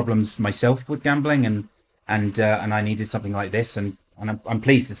having problems myself with gambling, and I needed something like this, and I'm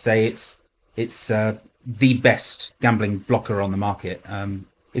pleased to say it's the best gambling blocker on the market.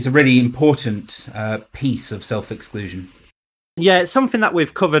 It's a really important piece of self-exclusion. Yeah, it's something that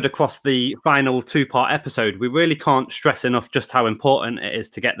we've covered across the final two-part episode. We really can't stress enough just how important it is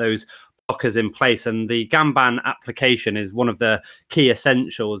to get those blockers in place, and the Gamban application is one of the key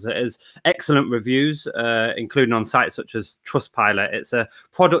essentials. It has excellent reviews, including on sites such as Trustpilot. It's a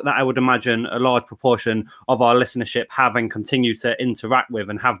product that I would imagine a large proportion of our listenership have and continue to interact with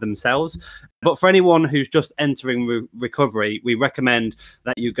and have themselves. But for anyone who's just entering recovery, we recommend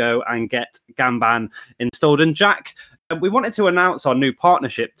that you go and get Gamban installed. And Jack, we wanted to announce our new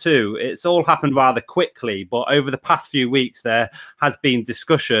partnership too. It's all happened rather quickly, but over the past few weeks, there has been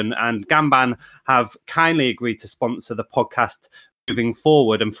discussion, and Gamban have kindly agreed to sponsor the podcast moving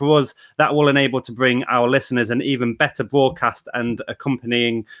forward. And for us, that will enable to bring our listeners an even better broadcast and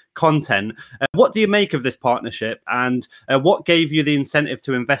accompanying content. What do you make of this partnership, and what gave you the incentive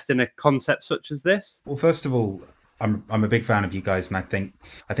to invest in a concept such as this? Well, first of all, I'm a big fan of you guys, and I think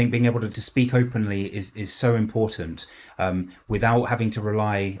being able to speak openly is so important without having to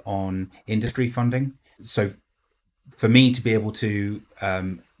rely on industry funding. So for me to be able to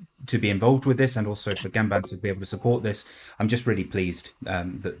be involved with this, and also for Gamban to be able to support this, I'm just really pleased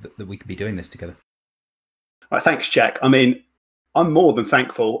that we could be doing this together. All right, thanks, Jack. I mean, I'm more than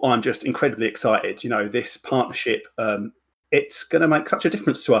thankful. I'm just incredibly excited. You know, this partnership, it's going to make such a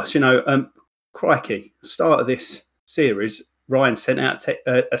difference to us. You know, crikey, start of this series, Ryan sent out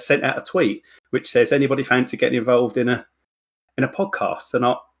a tweet which says, "Anybody fancy getting involved in a podcast?" And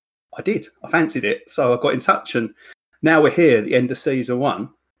I did. I fancied it, so I got in touch, and now we're here at the end of season 1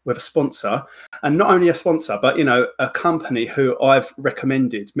 with a sponsor, and not only a sponsor, but you know, a company who I've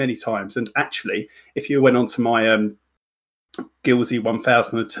recommended many times. And actually, if you went onto my Gilsey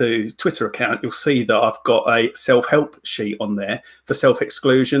 1002 Twitter account, you'll see that I've got a self-help sheet on there for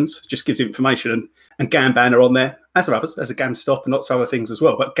self-exclusions. Just gives you information, and Gamban are on there, as are others, as a GamStop and lots of other things as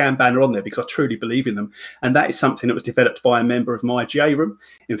well. But Gamban are on there because I truly believe in them, and that is something that was developed by a member of my GA room,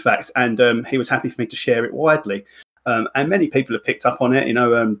 in fact, and he was happy for me to share it widely. And many people have picked up on it. You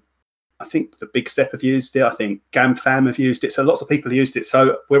know, I think the Big Step have used it. I think GamFam have used it. So lots of people have used it.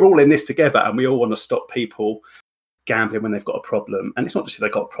 So we're all in this together, and we all want to stop people gambling when they've got a problem. And it's not just if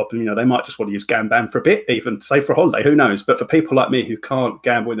they've got a problem, you know, they might just want to use Gamban for a bit, even say for a holiday, who knows. But for people like me who can't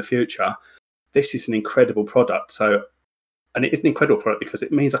gamble in the future, this is an incredible product. So, and it is an incredible product because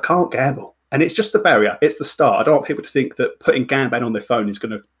it means I can't gamble. And it's just the barrier. It's the start. I don't want people to think that putting Gamban on their phone is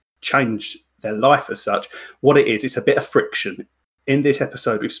going to change their life as such. What it is, it's a bit of friction. In this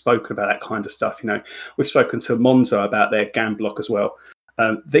episode, we've spoken about that kind of stuff. We've spoken to Monzo about their Gamblock as well.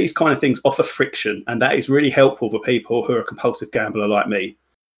 These kind of things offer friction, and that is really helpful for people who are a compulsive gambler like me.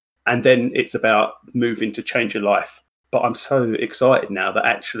 And then it's about moving to change your life. But I'm so excited now that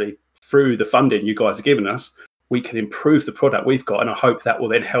actually through the funding you guys are giving us, we can improve the product we've got. And I hope that will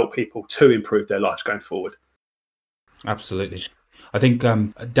then help people to improve their lives going forward. Absolutely. I think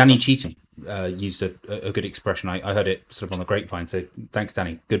Danny Cheatham used a good expression. I heard it sort of on the grapevine. So thanks,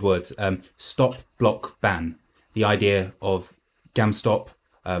 Danny. Good words. Stop, block, ban. The idea of GamStop,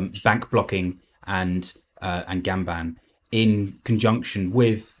 bank blocking, and Gamban in conjunction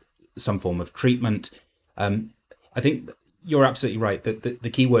with some form of treatment. I think you're absolutely right. The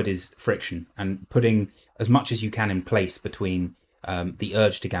key word is friction, and putting as much as you can in place between the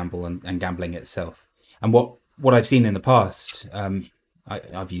urge to gamble and gambling itself. And what I've seen in the past,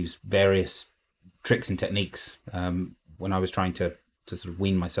 I've used various tricks and techniques when I was trying to sort of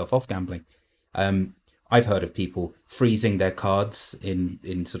wean myself off gambling. I've heard of people freezing their cards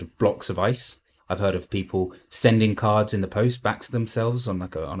in sort of blocks of ice. I've heard of people sending cards in the post back to themselves on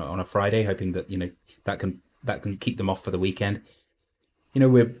a Friday, hoping that that can keep them off for the weekend.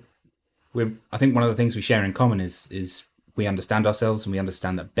 I think one of the things we share in common is we understand ourselves, and we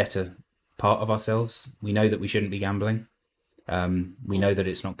understand that better part of ourselves. We know that we shouldn't be gambling. We know that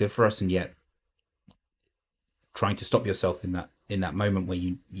it's not good for us, and yet trying to stop yourself in that moment where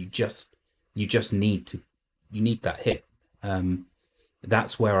you just need that hit.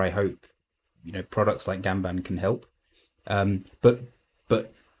 That's where I hope products like Gamban can help.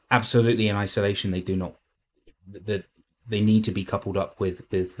 But absolutely in isolation they do not. They need to be coupled up with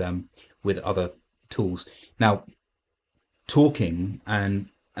other tools. Now, talking and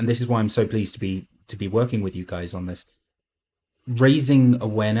this is why I'm so pleased to be working with you guys on this. Raising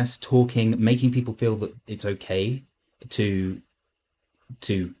awareness, talking, making people feel that it's okay to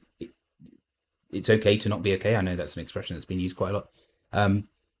it's okay to not be okay. I know that's an expression that's been used quite a lot.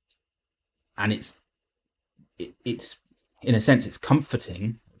 And it's in a sense, it's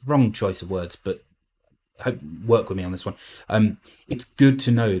comforting. Wrong choice of words, but work with me on this one. It's good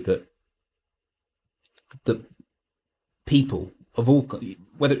to know that people of all,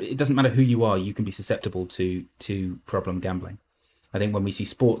 whether it doesn't matter who you are, you can be susceptible to problem gambling. I think when we see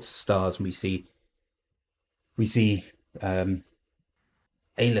sports stars, we see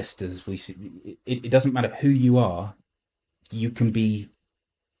A-listers, it doesn't matter who you are, you can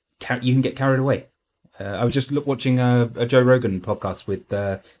get carried away. I was just watching a Joe Rogan podcast with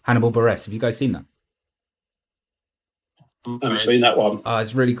Hannibal Buress. Have you guys seen that? I haven't seen that one.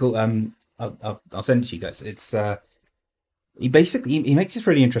 It's really cool. I'll send it to you guys. It's he makes this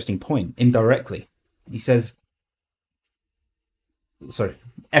really interesting point indirectly. He says, sorry,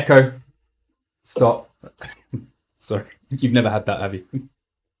 echo, stop. Sorry, you've never had that, have you?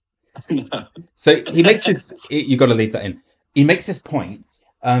 No. So he makes this. You got to leave that in. He makes this point.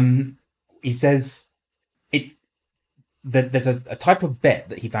 He says that there's a type of bet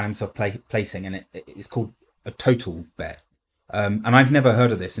that he found himself placing, and it's called a total bet. And I've never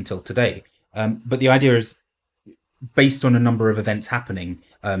heard of this until today. But the idea is based on a number of events happening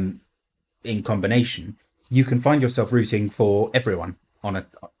in combination, you can find yourself rooting for everyone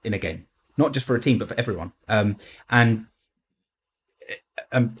in a game, not just for a team, but for everyone. And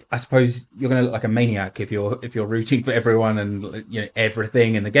I suppose you're going to look like a maniac if you're rooting for everyone and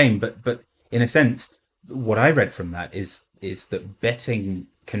everything in the game. But in a sense, what I read from that is that betting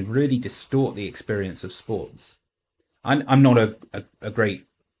can really distort the experience of sports. I'm not a great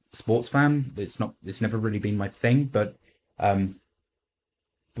sports fan. It's never really been my thing. But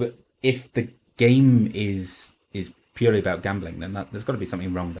if the game is purely about gambling, then there's got to be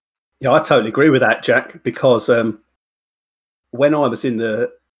something wrong there. Yeah, I totally agree with that, Jack. Because when I was in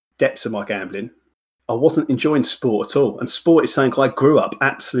the depths of my gambling, I wasn't enjoying sport at all. And sport is something I grew up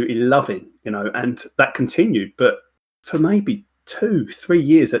absolutely loving, and that continued. But for maybe 2-3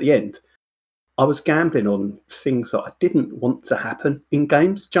 years at the end, I was gambling on things that I didn't want to happen in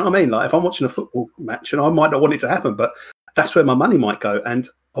games. Do you know what I mean? Like if I'm watching a football match and I might not want it to happen, but that's where my money might go. And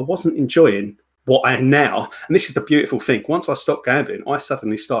I wasn't enjoying what I am now. And this is the beautiful thing. Once I stopped gambling, I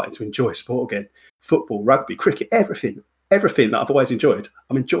suddenly started to enjoy sport again. Football, rugby, cricket, everything that I've always enjoyed.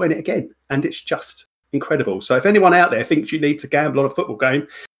 I'm enjoying it again. And it's just incredible. So if anyone out there thinks you need to gamble on a football game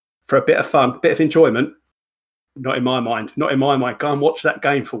for a bit of fun, bit of enjoyment, not in my mind. Go and watch that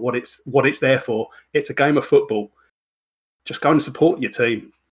game for what it's there for. It's a game of football. Just go and support your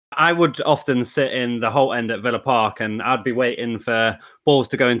team. I would often sit in the Holt end at Villa Park, and I'd be waiting for balls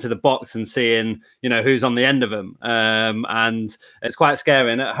to go into the box and seeing, who's on the end of them. And it's quite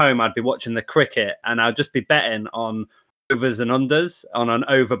scary. And at home, I'd be watching the cricket, and I'd just be betting on overs and unders on an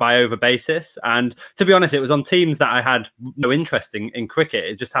over by over basis. And to be honest, it was on teams that I had no interest in cricket.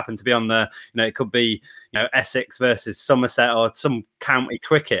 It just happened to be on the, it could be, Essex versus Somerset or some county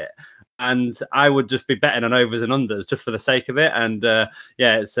cricket. And I would just be betting on overs and unders just for the sake of it. And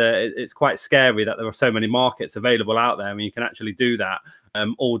it's quite scary that there are so many markets available out there, and you can actually do that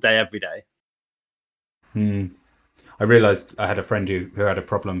all day, every day. I realised I had a friend who had a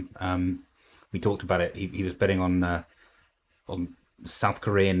problem. We talked about it. He was betting on South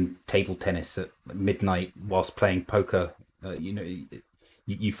Korean table tennis at midnight whilst playing poker.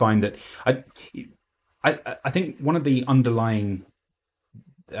 You find that I think one of the underlying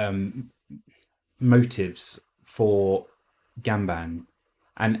motives for Gamban,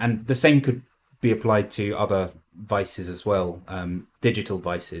 and the same could be applied to other vices as well, digital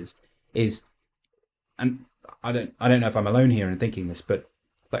vices, is, and I don't know if I'm alone here in thinking this, but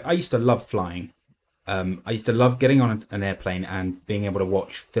like I used to love flying. I used to love getting on an airplane and being able to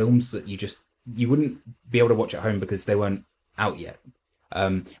watch films that you wouldn't be able to watch at home because they weren't out yet.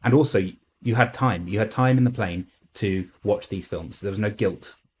 And also you had time in the plane to watch these films. There was no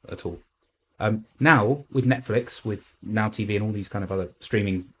guilt at all. Now with Netflix, with Now TV and all these kind of other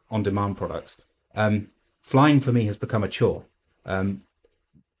streaming on-demand products, flying for me has become a chore.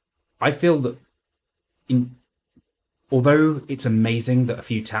 I feel that although it's amazing that a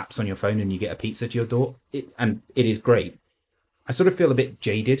few taps on your phone and you get a pizza to your door, it is great, I sort of feel a bit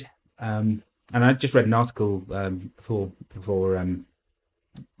jaded. And I just read an article before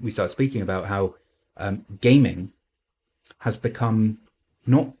we started speaking about how gaming has become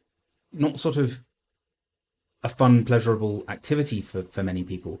not sort of a fun, pleasurable activity for many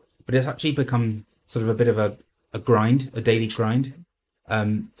people, but it's actually become sort of a bit of a grind, a daily grind.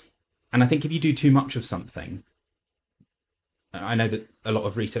 And I think if you do too much of something, I know that a lot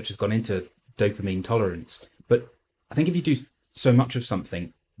of research has gone into dopamine tolerance, but I think if you do so much of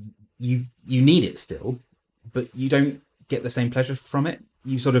something, you need it still, but you don't get the same pleasure from it.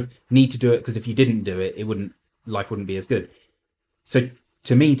 You sort of need to do it because if you didn't do it, life wouldn't be as good. So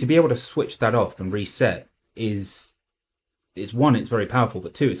to me, to be able to switch that off and reset is one, it's very powerful,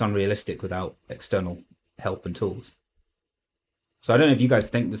 but two, it's unrealistic without external help and tools. So I don't know if you guys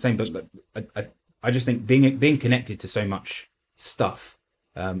think the same, but I just think being connected to so much stuff,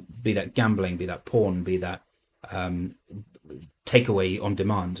 be that gambling, be that porn, be that takeaway on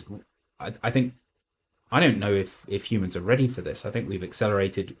demand, I think, I don't know if humans are ready for this. I think we've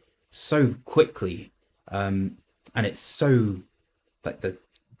accelerated so quickly, and it's so like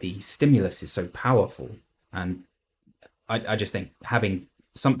the stimulus is so powerful, and I just think having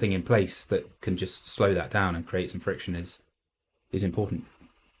something in place that can just slow that down and create some friction is important.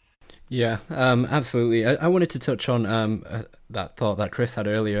 Yeah, absolutely. I wanted to touch on that thought that Chris had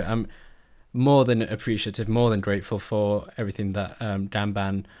earlier. I'm more than appreciative, more than grateful for everything that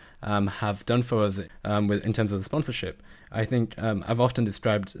Gamban have done for us in terms of the sponsorship. I think I've often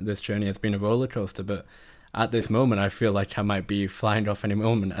described this journey as being a roller coaster, but at this moment I feel like I might be flying off any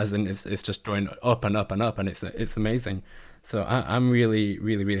moment, as in it's just going up and up and up, and it's amazing. So I'm really,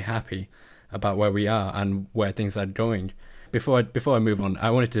 really, really happy about where we are and where things are going. Before I move on, I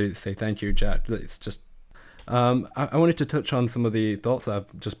wanted to say thank you, Jack. It's just I wanted to touch on some of the thoughts that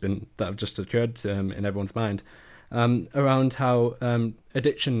have just occurred in everyone's mind around how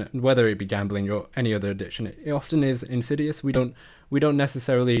addiction, whether it be gambling or any other addiction, it often is insidious. We don't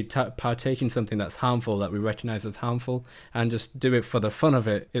necessarily partake in something that's harmful, that we recognize as harmful, and just do it for the fun of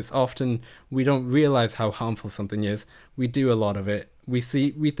it. It's often we don't realize how harmful something is. We do a lot of it. We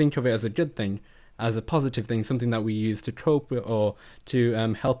think of it as a good thing, as a positive thing, something that we use to cope with or to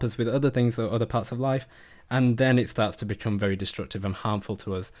help us with other things or other parts of life. And then it starts to become very destructive and harmful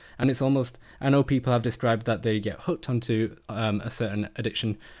to us. And it's almost, I know people have described that they get hooked onto a certain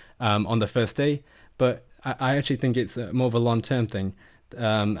addiction on the first day, but I actually think it's more of a long-term thing.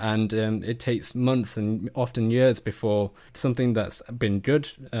 And it takes months and often years before something that's been good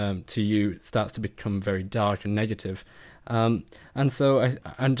to you starts to become very dark and negative. And so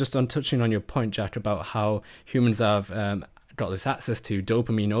and just on touching on your point, Jack, about how humans have got this access to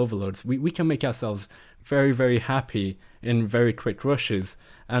dopamine overloads, we can make ourselves very, very happy in very quick rushes,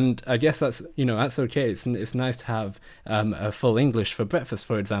 and I guess that's okay. It's nice to have a full English for breakfast,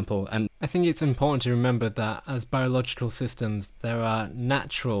 for example. And I think it's important to remember that as biological systems, there are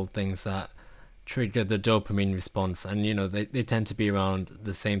natural things that trigger the dopamine response, and they tend to be around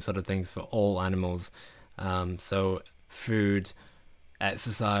the same sort of things for all animals. So food,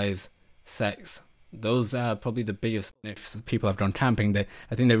 exercise, sex. Those are probably the biggest. If people have gone camping,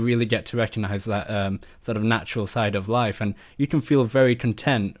 I think they really get to recognize that sort of natural side of life, and you can feel very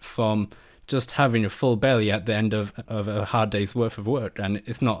content from just having a full belly at the end of a hard day's worth of work. And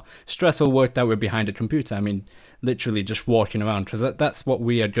it's not stressful work that we're behind a computer. I mean, literally just walking around, because that's what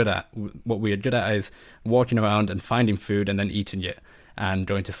we are good at. What we are good at is walking around and finding food and then eating it and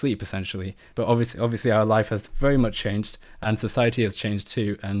going to sleep, essentially. But obviously our life has very much changed, and society has changed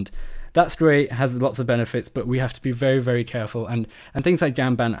too, and that's great, has lots of benefits, but we have to be very, very careful. And things like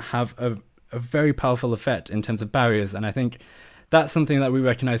Gamban have a very powerful effect in terms of barriers, and I think that's something that we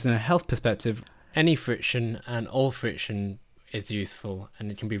recognize in a health perspective. Any friction and all friction is useful, and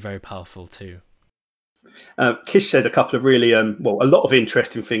it can be very powerful too. Kish said a couple of really, a lot of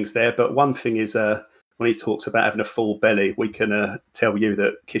interesting things there, but one thing is when he talks about having a full belly, we can tell you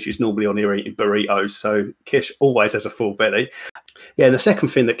that Kish is normally on here eating burritos, so Kish always has a full belly. Yeah, the second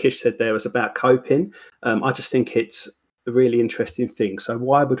thing that Kish said there was about coping. I just think it's a really interesting thing. So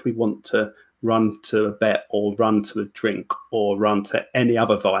why would we want to run to a bet or run to a drink or run to any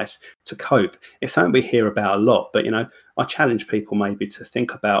other vice to cope? It's something we hear about a lot, but, I challenge people maybe to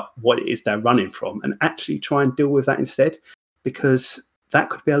think about what it is they're running from and actually try and deal with that instead, because that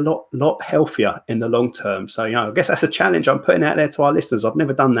could be a lot healthier in the long term. So, I guess that's a challenge I'm putting out there to our listeners. I've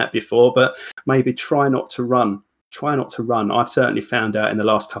never done that before, but maybe try not to run. I've certainly found out in the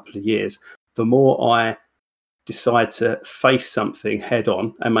last couple of years, the more I decide to face something head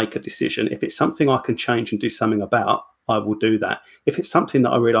on and make a decision, if it's something I can change and do something about, I will do that. If it's something that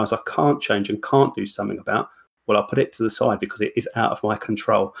I realise I can't change and can't do something about, well, I'll put it to the side because it is out of my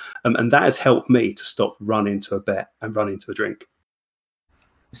control. And that has helped me to stop running to a bet and running to a drink.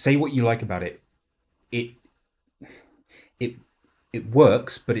 Say what you like about it. It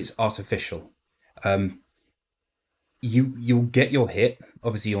works, but it's artificial. You'll get your hit.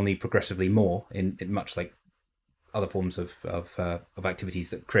 Obviously, you'll need progressively more in much like other forms of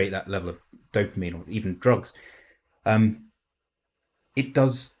activities that create that level of dopamine or even drugs. It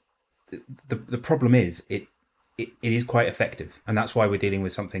does. The problem is it is quite effective, and that's why we're dealing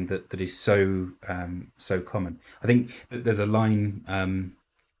with something that is so common. I think that there's a line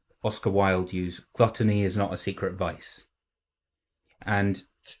Oscar Wilde used: "Gluttony is not a secret vice," and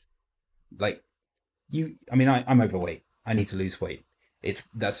like. I'm overweight. I need to lose weight.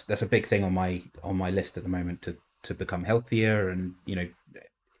 That's a big thing on my list at the moment to become healthier, and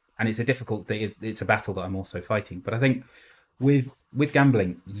and it's a difficult thing. It's a battle that I'm also fighting. But I think with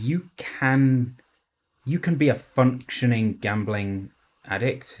gambling, you can be a functioning gambling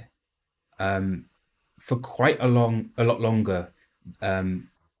addict for quite a lot longer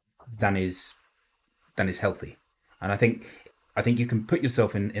than is healthy. And I think you can put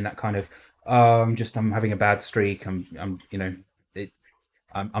yourself in that kind of I'm having a bad streak. I'm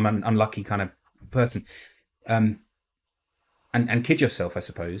an unlucky kind of person, and kid yourself, I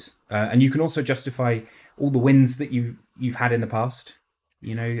suppose. And you can also justify all the wins that you've had in the past.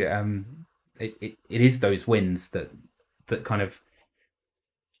 It is those wins that kind of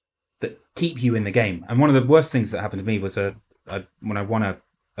that keep you in the game. And one of the worst things that happened to me was when I won a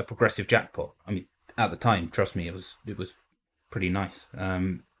progressive jackpot. I mean, at the time, trust me, it was pretty nice.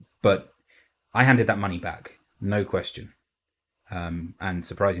 But I handed that money back, no question, and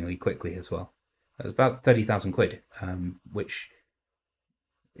surprisingly quickly as well. It was about 30,000 quid, which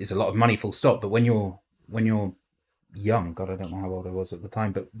is a lot of money, full stop. But when you're young, God, I don't know how old I was at the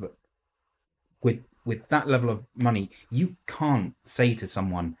time, but with that level of money, you can't say to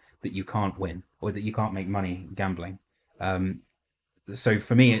someone that you can't win or that you can't make money gambling. So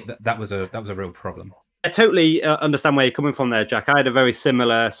for me, that was a real problem. I totally understand where you're coming from there, Jack. I had a very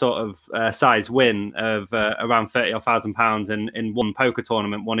similar sort of size win of around £30,000 in one poker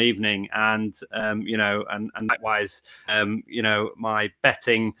tournament one evening, and and likewise, my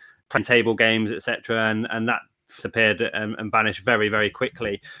betting, playing table games, etc., and that disappeared and vanished very, very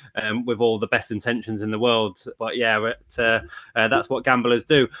quickly, with all the best intentions in the world. But yeah, that's what gamblers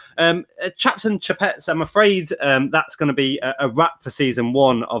do. Chaps and chapettes, I'm afraid that's going to be a wrap for season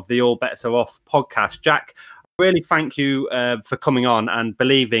 1 of the All Bets Are Off podcast. Jack, really thank you for coming on and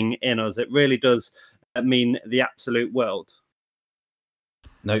believing in us. It really does mean the absolute world.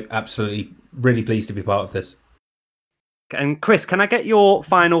 No, absolutely. Really pleased to be part of this. And Chris, can I get your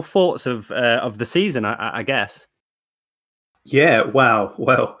final thoughts of the season, I guess? Yeah, wow.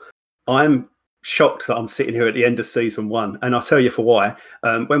 Well, I'm shocked that I'm sitting here at the end of season 1. And I'll tell you for why.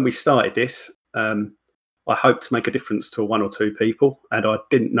 When we started this, I hoped to make a difference to 1 or 2 people. And I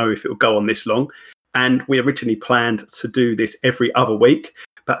didn't know if it would go on this long. And we originally planned to do this every other week.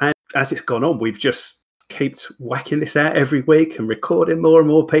 But as it's gone on, we've just keep whacking this out every week and recording more and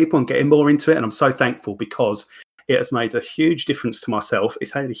more people and getting more into it. And I'm so thankful because it has made a huge difference to myself.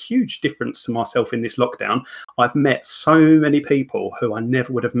 It's had a huge difference to myself in this lockdown. I've met so many people who I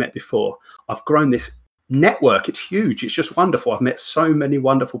never would have met before. I've grown this network. It's huge. It's just wonderful. I've met so many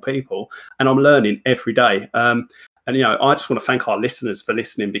wonderful people and I'm learning every day. And, you know, I just want to thank our listeners for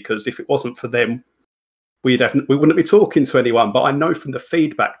listening, because if it wasn't for them, we wouldn't be talking to anyone. But I know from the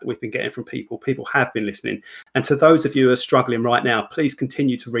feedback that we've been getting from people have been listening. And to those of you who are struggling right now, please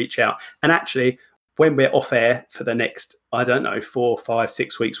continue to reach out. And actually, when we're off air for the next, I don't know, 4, 5,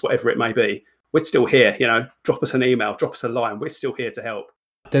 6 weeks, whatever it may be, we're still here. You know, drop us an email, drop us a line. We're still here to help.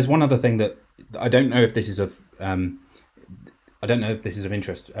 There's one other thing that I don't know if this is of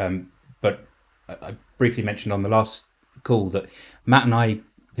interest, but I briefly mentioned on the last call that Matt and I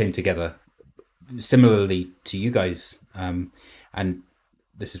came together similarly to you guys, and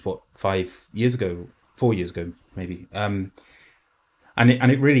this is what 4 years ago maybe, and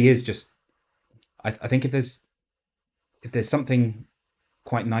it really is just, I think if there's something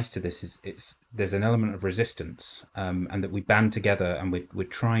quite nice to this, there's an element of resistance, and that we band together and we're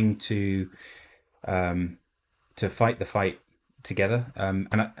trying to fight the fight together,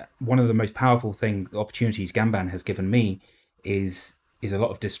 and one of the most powerful opportunities Gamban has given me is a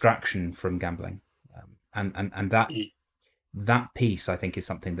lot of distraction from gambling, and that piece, I think, is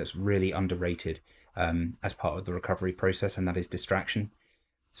something that's really underrated as part of the recovery process, and that is distraction.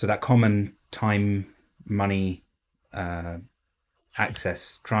 So that common time, money,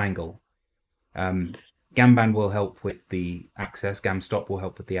 access triangle, Gamban will help with the access, GamStop will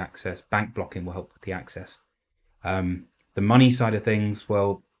help with the access, bank blocking will help with the access. The money side of things,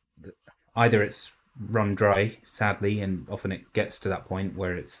 well, either it's run dry, sadly, and often it gets to that point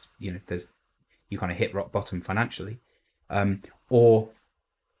where it's, you know, you kind of hit rock bottom financially, or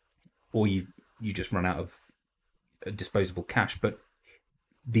you just run out of disposable cash. But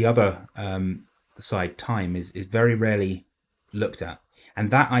the other side, time, is very rarely looked at, and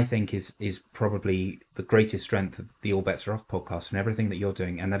that, I think, is probably the greatest strength of the All Bets Are Off podcast and everything that you're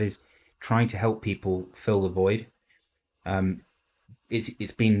doing, and that is trying to help people fill the void.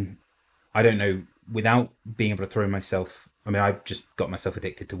 It's been, I don't know, without being able to throw myself, I mean, I've just got myself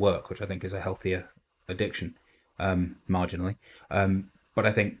addicted to work, which I think is a healthier addiction, marginally, but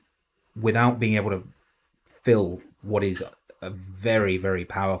I think without being able to fill what is a very, very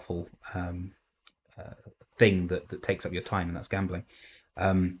powerful thing that takes up your time, and that's gambling,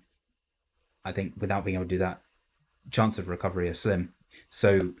 I think without being able to do that, chance of recovery is slim.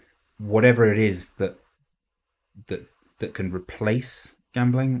 So whatever it is that can replace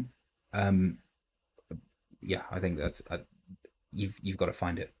gambling, yeah, I think that's you've got to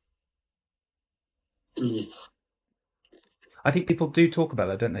find it. I think people do talk about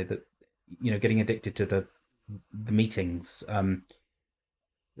that, don't they? That, you know, getting addicted to the meetings.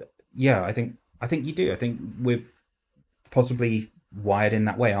 Yeah, I think you do. I think we're possibly wired in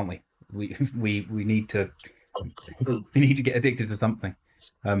that way, aren't we? We need to get addicted to something.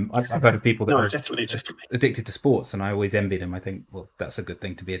 I've heard of people that are definitely addicted to sports, and I always envy them. I think, well, that's a good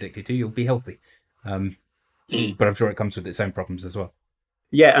thing to be addicted to. You'll be healthy, but I'm sure it comes with its own problems as well.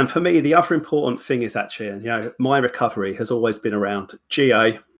 Yeah, and for me, the other important thing is actually, you know, my recovery has always been around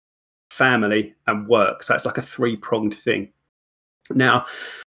GA, family, and work. So it's like a 3-pronged thing. Now,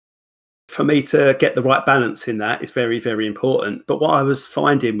 for me to get the right balance in that is very, very important. But what I was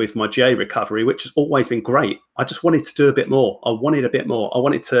finding with my GA recovery, which has always been great, I just wanted to do a bit more. I wanted a bit more. I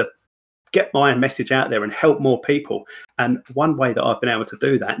wanted to get my message out there and help more people. And one way that I've been able to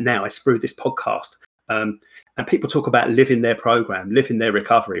do that now is through this podcast. And people talk about living their program, living their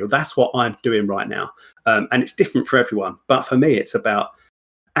recovery. Well, that's what I'm doing right now. And it's different for everyone. But for me, it's about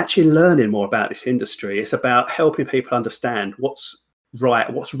actually learning more about this industry. It's about helping people understand what's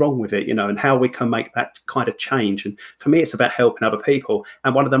right, what's wrong with it, you know, and how we can make that kind of change. And for me, it's about helping other people.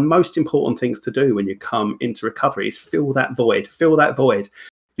 And one of the most important things to do when you come into recovery is fill that void.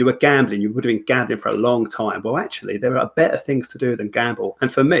 You were gambling, you would have been gambling for a long time. Well, actually, there are better things to do than gamble.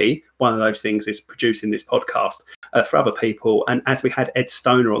 And for me, one of those things is producing this podcast for other people. And as we had Ed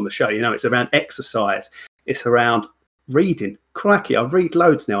Stoner on the show, you know, it's around exercise. It's around reading. Crikey, I read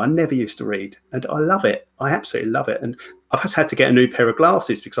loads now. I never used to read. And I love it. I absolutely love it. And I've just had to get a new pair of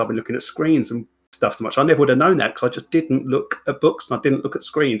glasses because I've been looking at screens and stuff so much. I never would have known that because I just didn't look at books and I didn't look at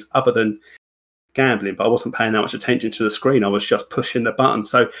screens other than gambling, but I wasn't paying that much attention to the screen. I was just pushing the button.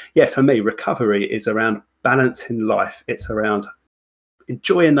 So yeah, for me, recovery is around balancing life. It's around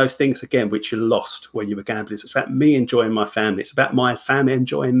enjoying those things again, which you lost when you were gambling. So it's about me enjoying my family. It's about my family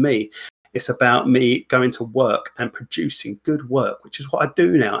enjoying me. It's about me going to work and producing good work, which is what I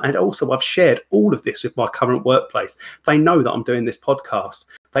do now. And also I've shared all of this with my current workplace. They know that I'm doing this podcast.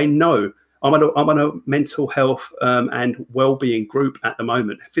 They know I'm on a mental health and well-being group at the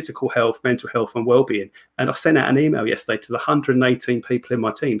moment, physical health, mental health and well-being. And I sent out an email yesterday to the 118 people in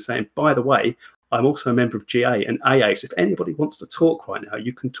my team saying, by the way, I'm also a member of GA and AA. So if anybody wants to talk right now,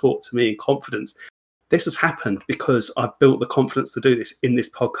 you can talk to me in confidence. This has happened because I've built the confidence to do this in this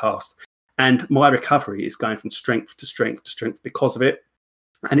podcast. And my recovery is going from strength to strength to strength because of it.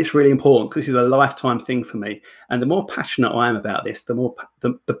 And it's really important because this is a lifetime thing for me. And the more passionate I am about this,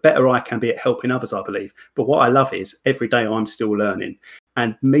 the better I can be at helping others, I believe. But what I love is every day I'm still learning,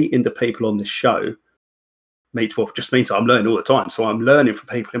 and meeting the people on this show just means I'm learning all the time. So I'm learning from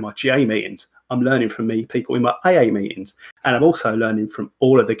people in my GA meetings. I'm learning from people in my AA meetings. And I'm also learning from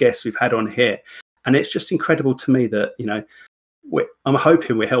all of the guests we've had on here. And it's just incredible to me that, I'm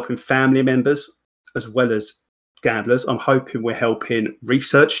hoping we're helping family members as well as gamblers. I'm hoping we're helping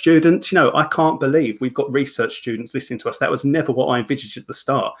research students. I can't believe we've got research students listening to us. That was never what I envisaged at the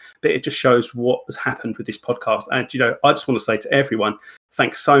start, but it just shows what has happened with this podcast. And, I just want to say to everyone,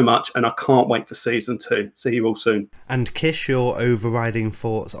 thanks so much. And I can't wait for season 2. See you all soon. And Kish, your overriding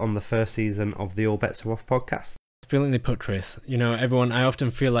thoughts on the first season of the All Bets Are Off podcast? Brilliantly put, Chris. Everyone, I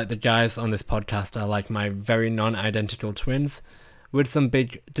often feel like the guys on this podcast are like my very non-identical twins, with some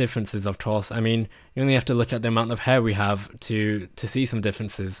big differences, of course. I mean, you only have to look at the amount of hair we have to see some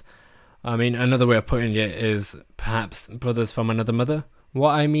differences. I mean, another way of putting it is perhaps brothers from another mother.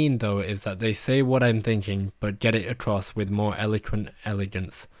 What I mean, though, is that they say what I'm thinking, but get it across with more eloquent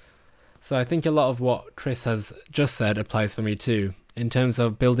elegance. So I think a lot of what Chris has just said applies for me too. In terms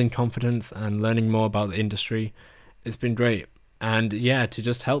of building confidence and learning more about the industry, it's been great. And yeah, to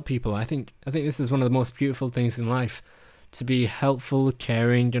just help people. I think this is one of the most beautiful things in life. To be helpful,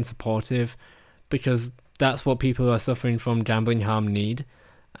 caring and supportive, because that's what people who are suffering from gambling harm need.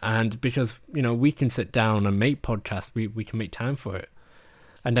 And because, we can sit down and make podcasts, we can make time for it.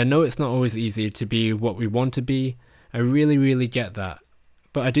 And I know it's not always easy to be what we want to be. I really, really get that.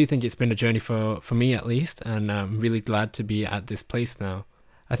 But I do think it's been a journey for me at least, and I'm really glad to be at this place now.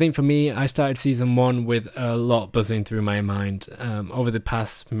 I think for me, I started season 1 with a lot buzzing through my mind. Over the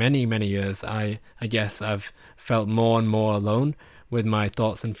past many, many years, I guess I've felt more and more alone with my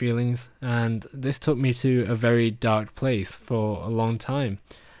thoughts and feelings, and this took me to a very dark place for a long time.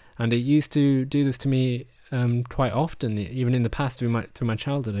 And it used to do this to me quite often, even in the past through my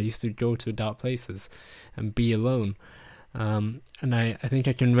childhood. I used to go to dark places and be alone. And I think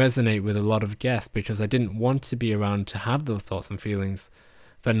I can resonate with a lot of guests because I didn't want to be around to have those thoughts and feelings.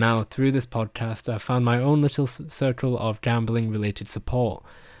 But now, through this podcast, I found my own little circle of gambling-related support.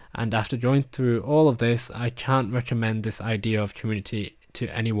 And after going through all of this, I can't recommend this idea of community to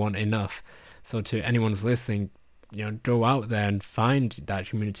anyone enough. So to anyone's listening, go out there and find that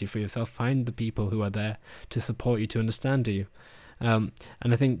community for yourself. Find the people who are there to support you, to understand you. And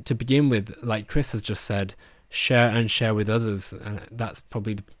I think to begin with, like Chris has just said, share with others. And that's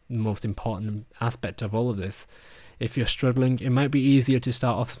probably the most important aspect of all of this. If you're struggling, it might be easier to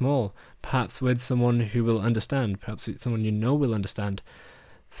start off small, perhaps with someone who will understand, perhaps with someone will understand.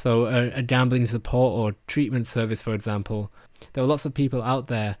 So a gambling support or treatment service, for example, there are lots of people out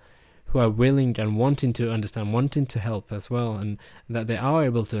there who are willing and wanting to understand, wanting to help as well, and that they are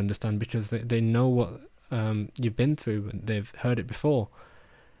able to understand because they know what you've been through, and they've heard it before.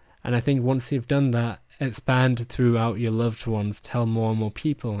 And I think once you've done that, expand throughout your loved ones, tell more and more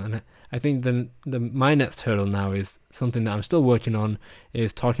people. And I think my next hurdle now is something that I'm still working on,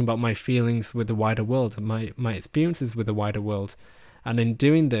 is talking about my feelings with the wider world, my experiences with the wider world. And in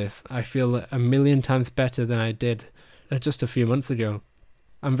doing this, I feel 1,000,000 times better than I did just a few months ago.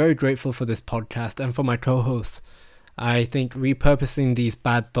 I'm very grateful for this podcast and for my co-hosts. I think repurposing these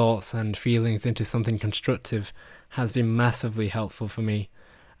bad thoughts and feelings into something constructive has been massively helpful for me.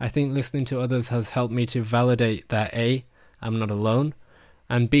 I think listening to others has helped me to validate that A, I'm not alone,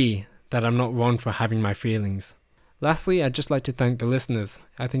 and B, that I'm not wrong for having my feelings. Lastly, I'd just like to thank the listeners.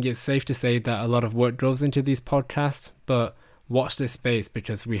 I think it's safe to say that a lot of work goes into these podcasts, but watch this space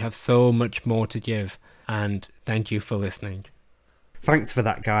because we have so much more to give, and thank you for listening. Thanks for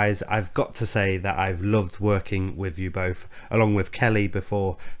that, guys. I've got to say that I've loved working with you both, along with Kelly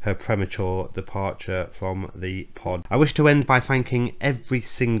before her premature departure from the pod. I wish to end by thanking every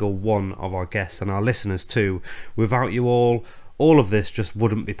single one of our guests and our listeners too. Without you all of this just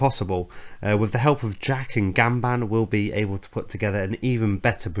wouldn't be possible. With the help of Jack and Gamban, we'll be able to put together an even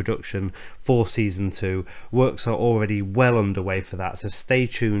better production for season 2. Works are already well underway for that, so stay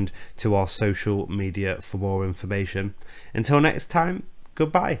tuned to our social media for more information. Until next time,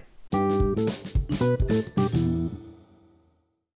 goodbye. you.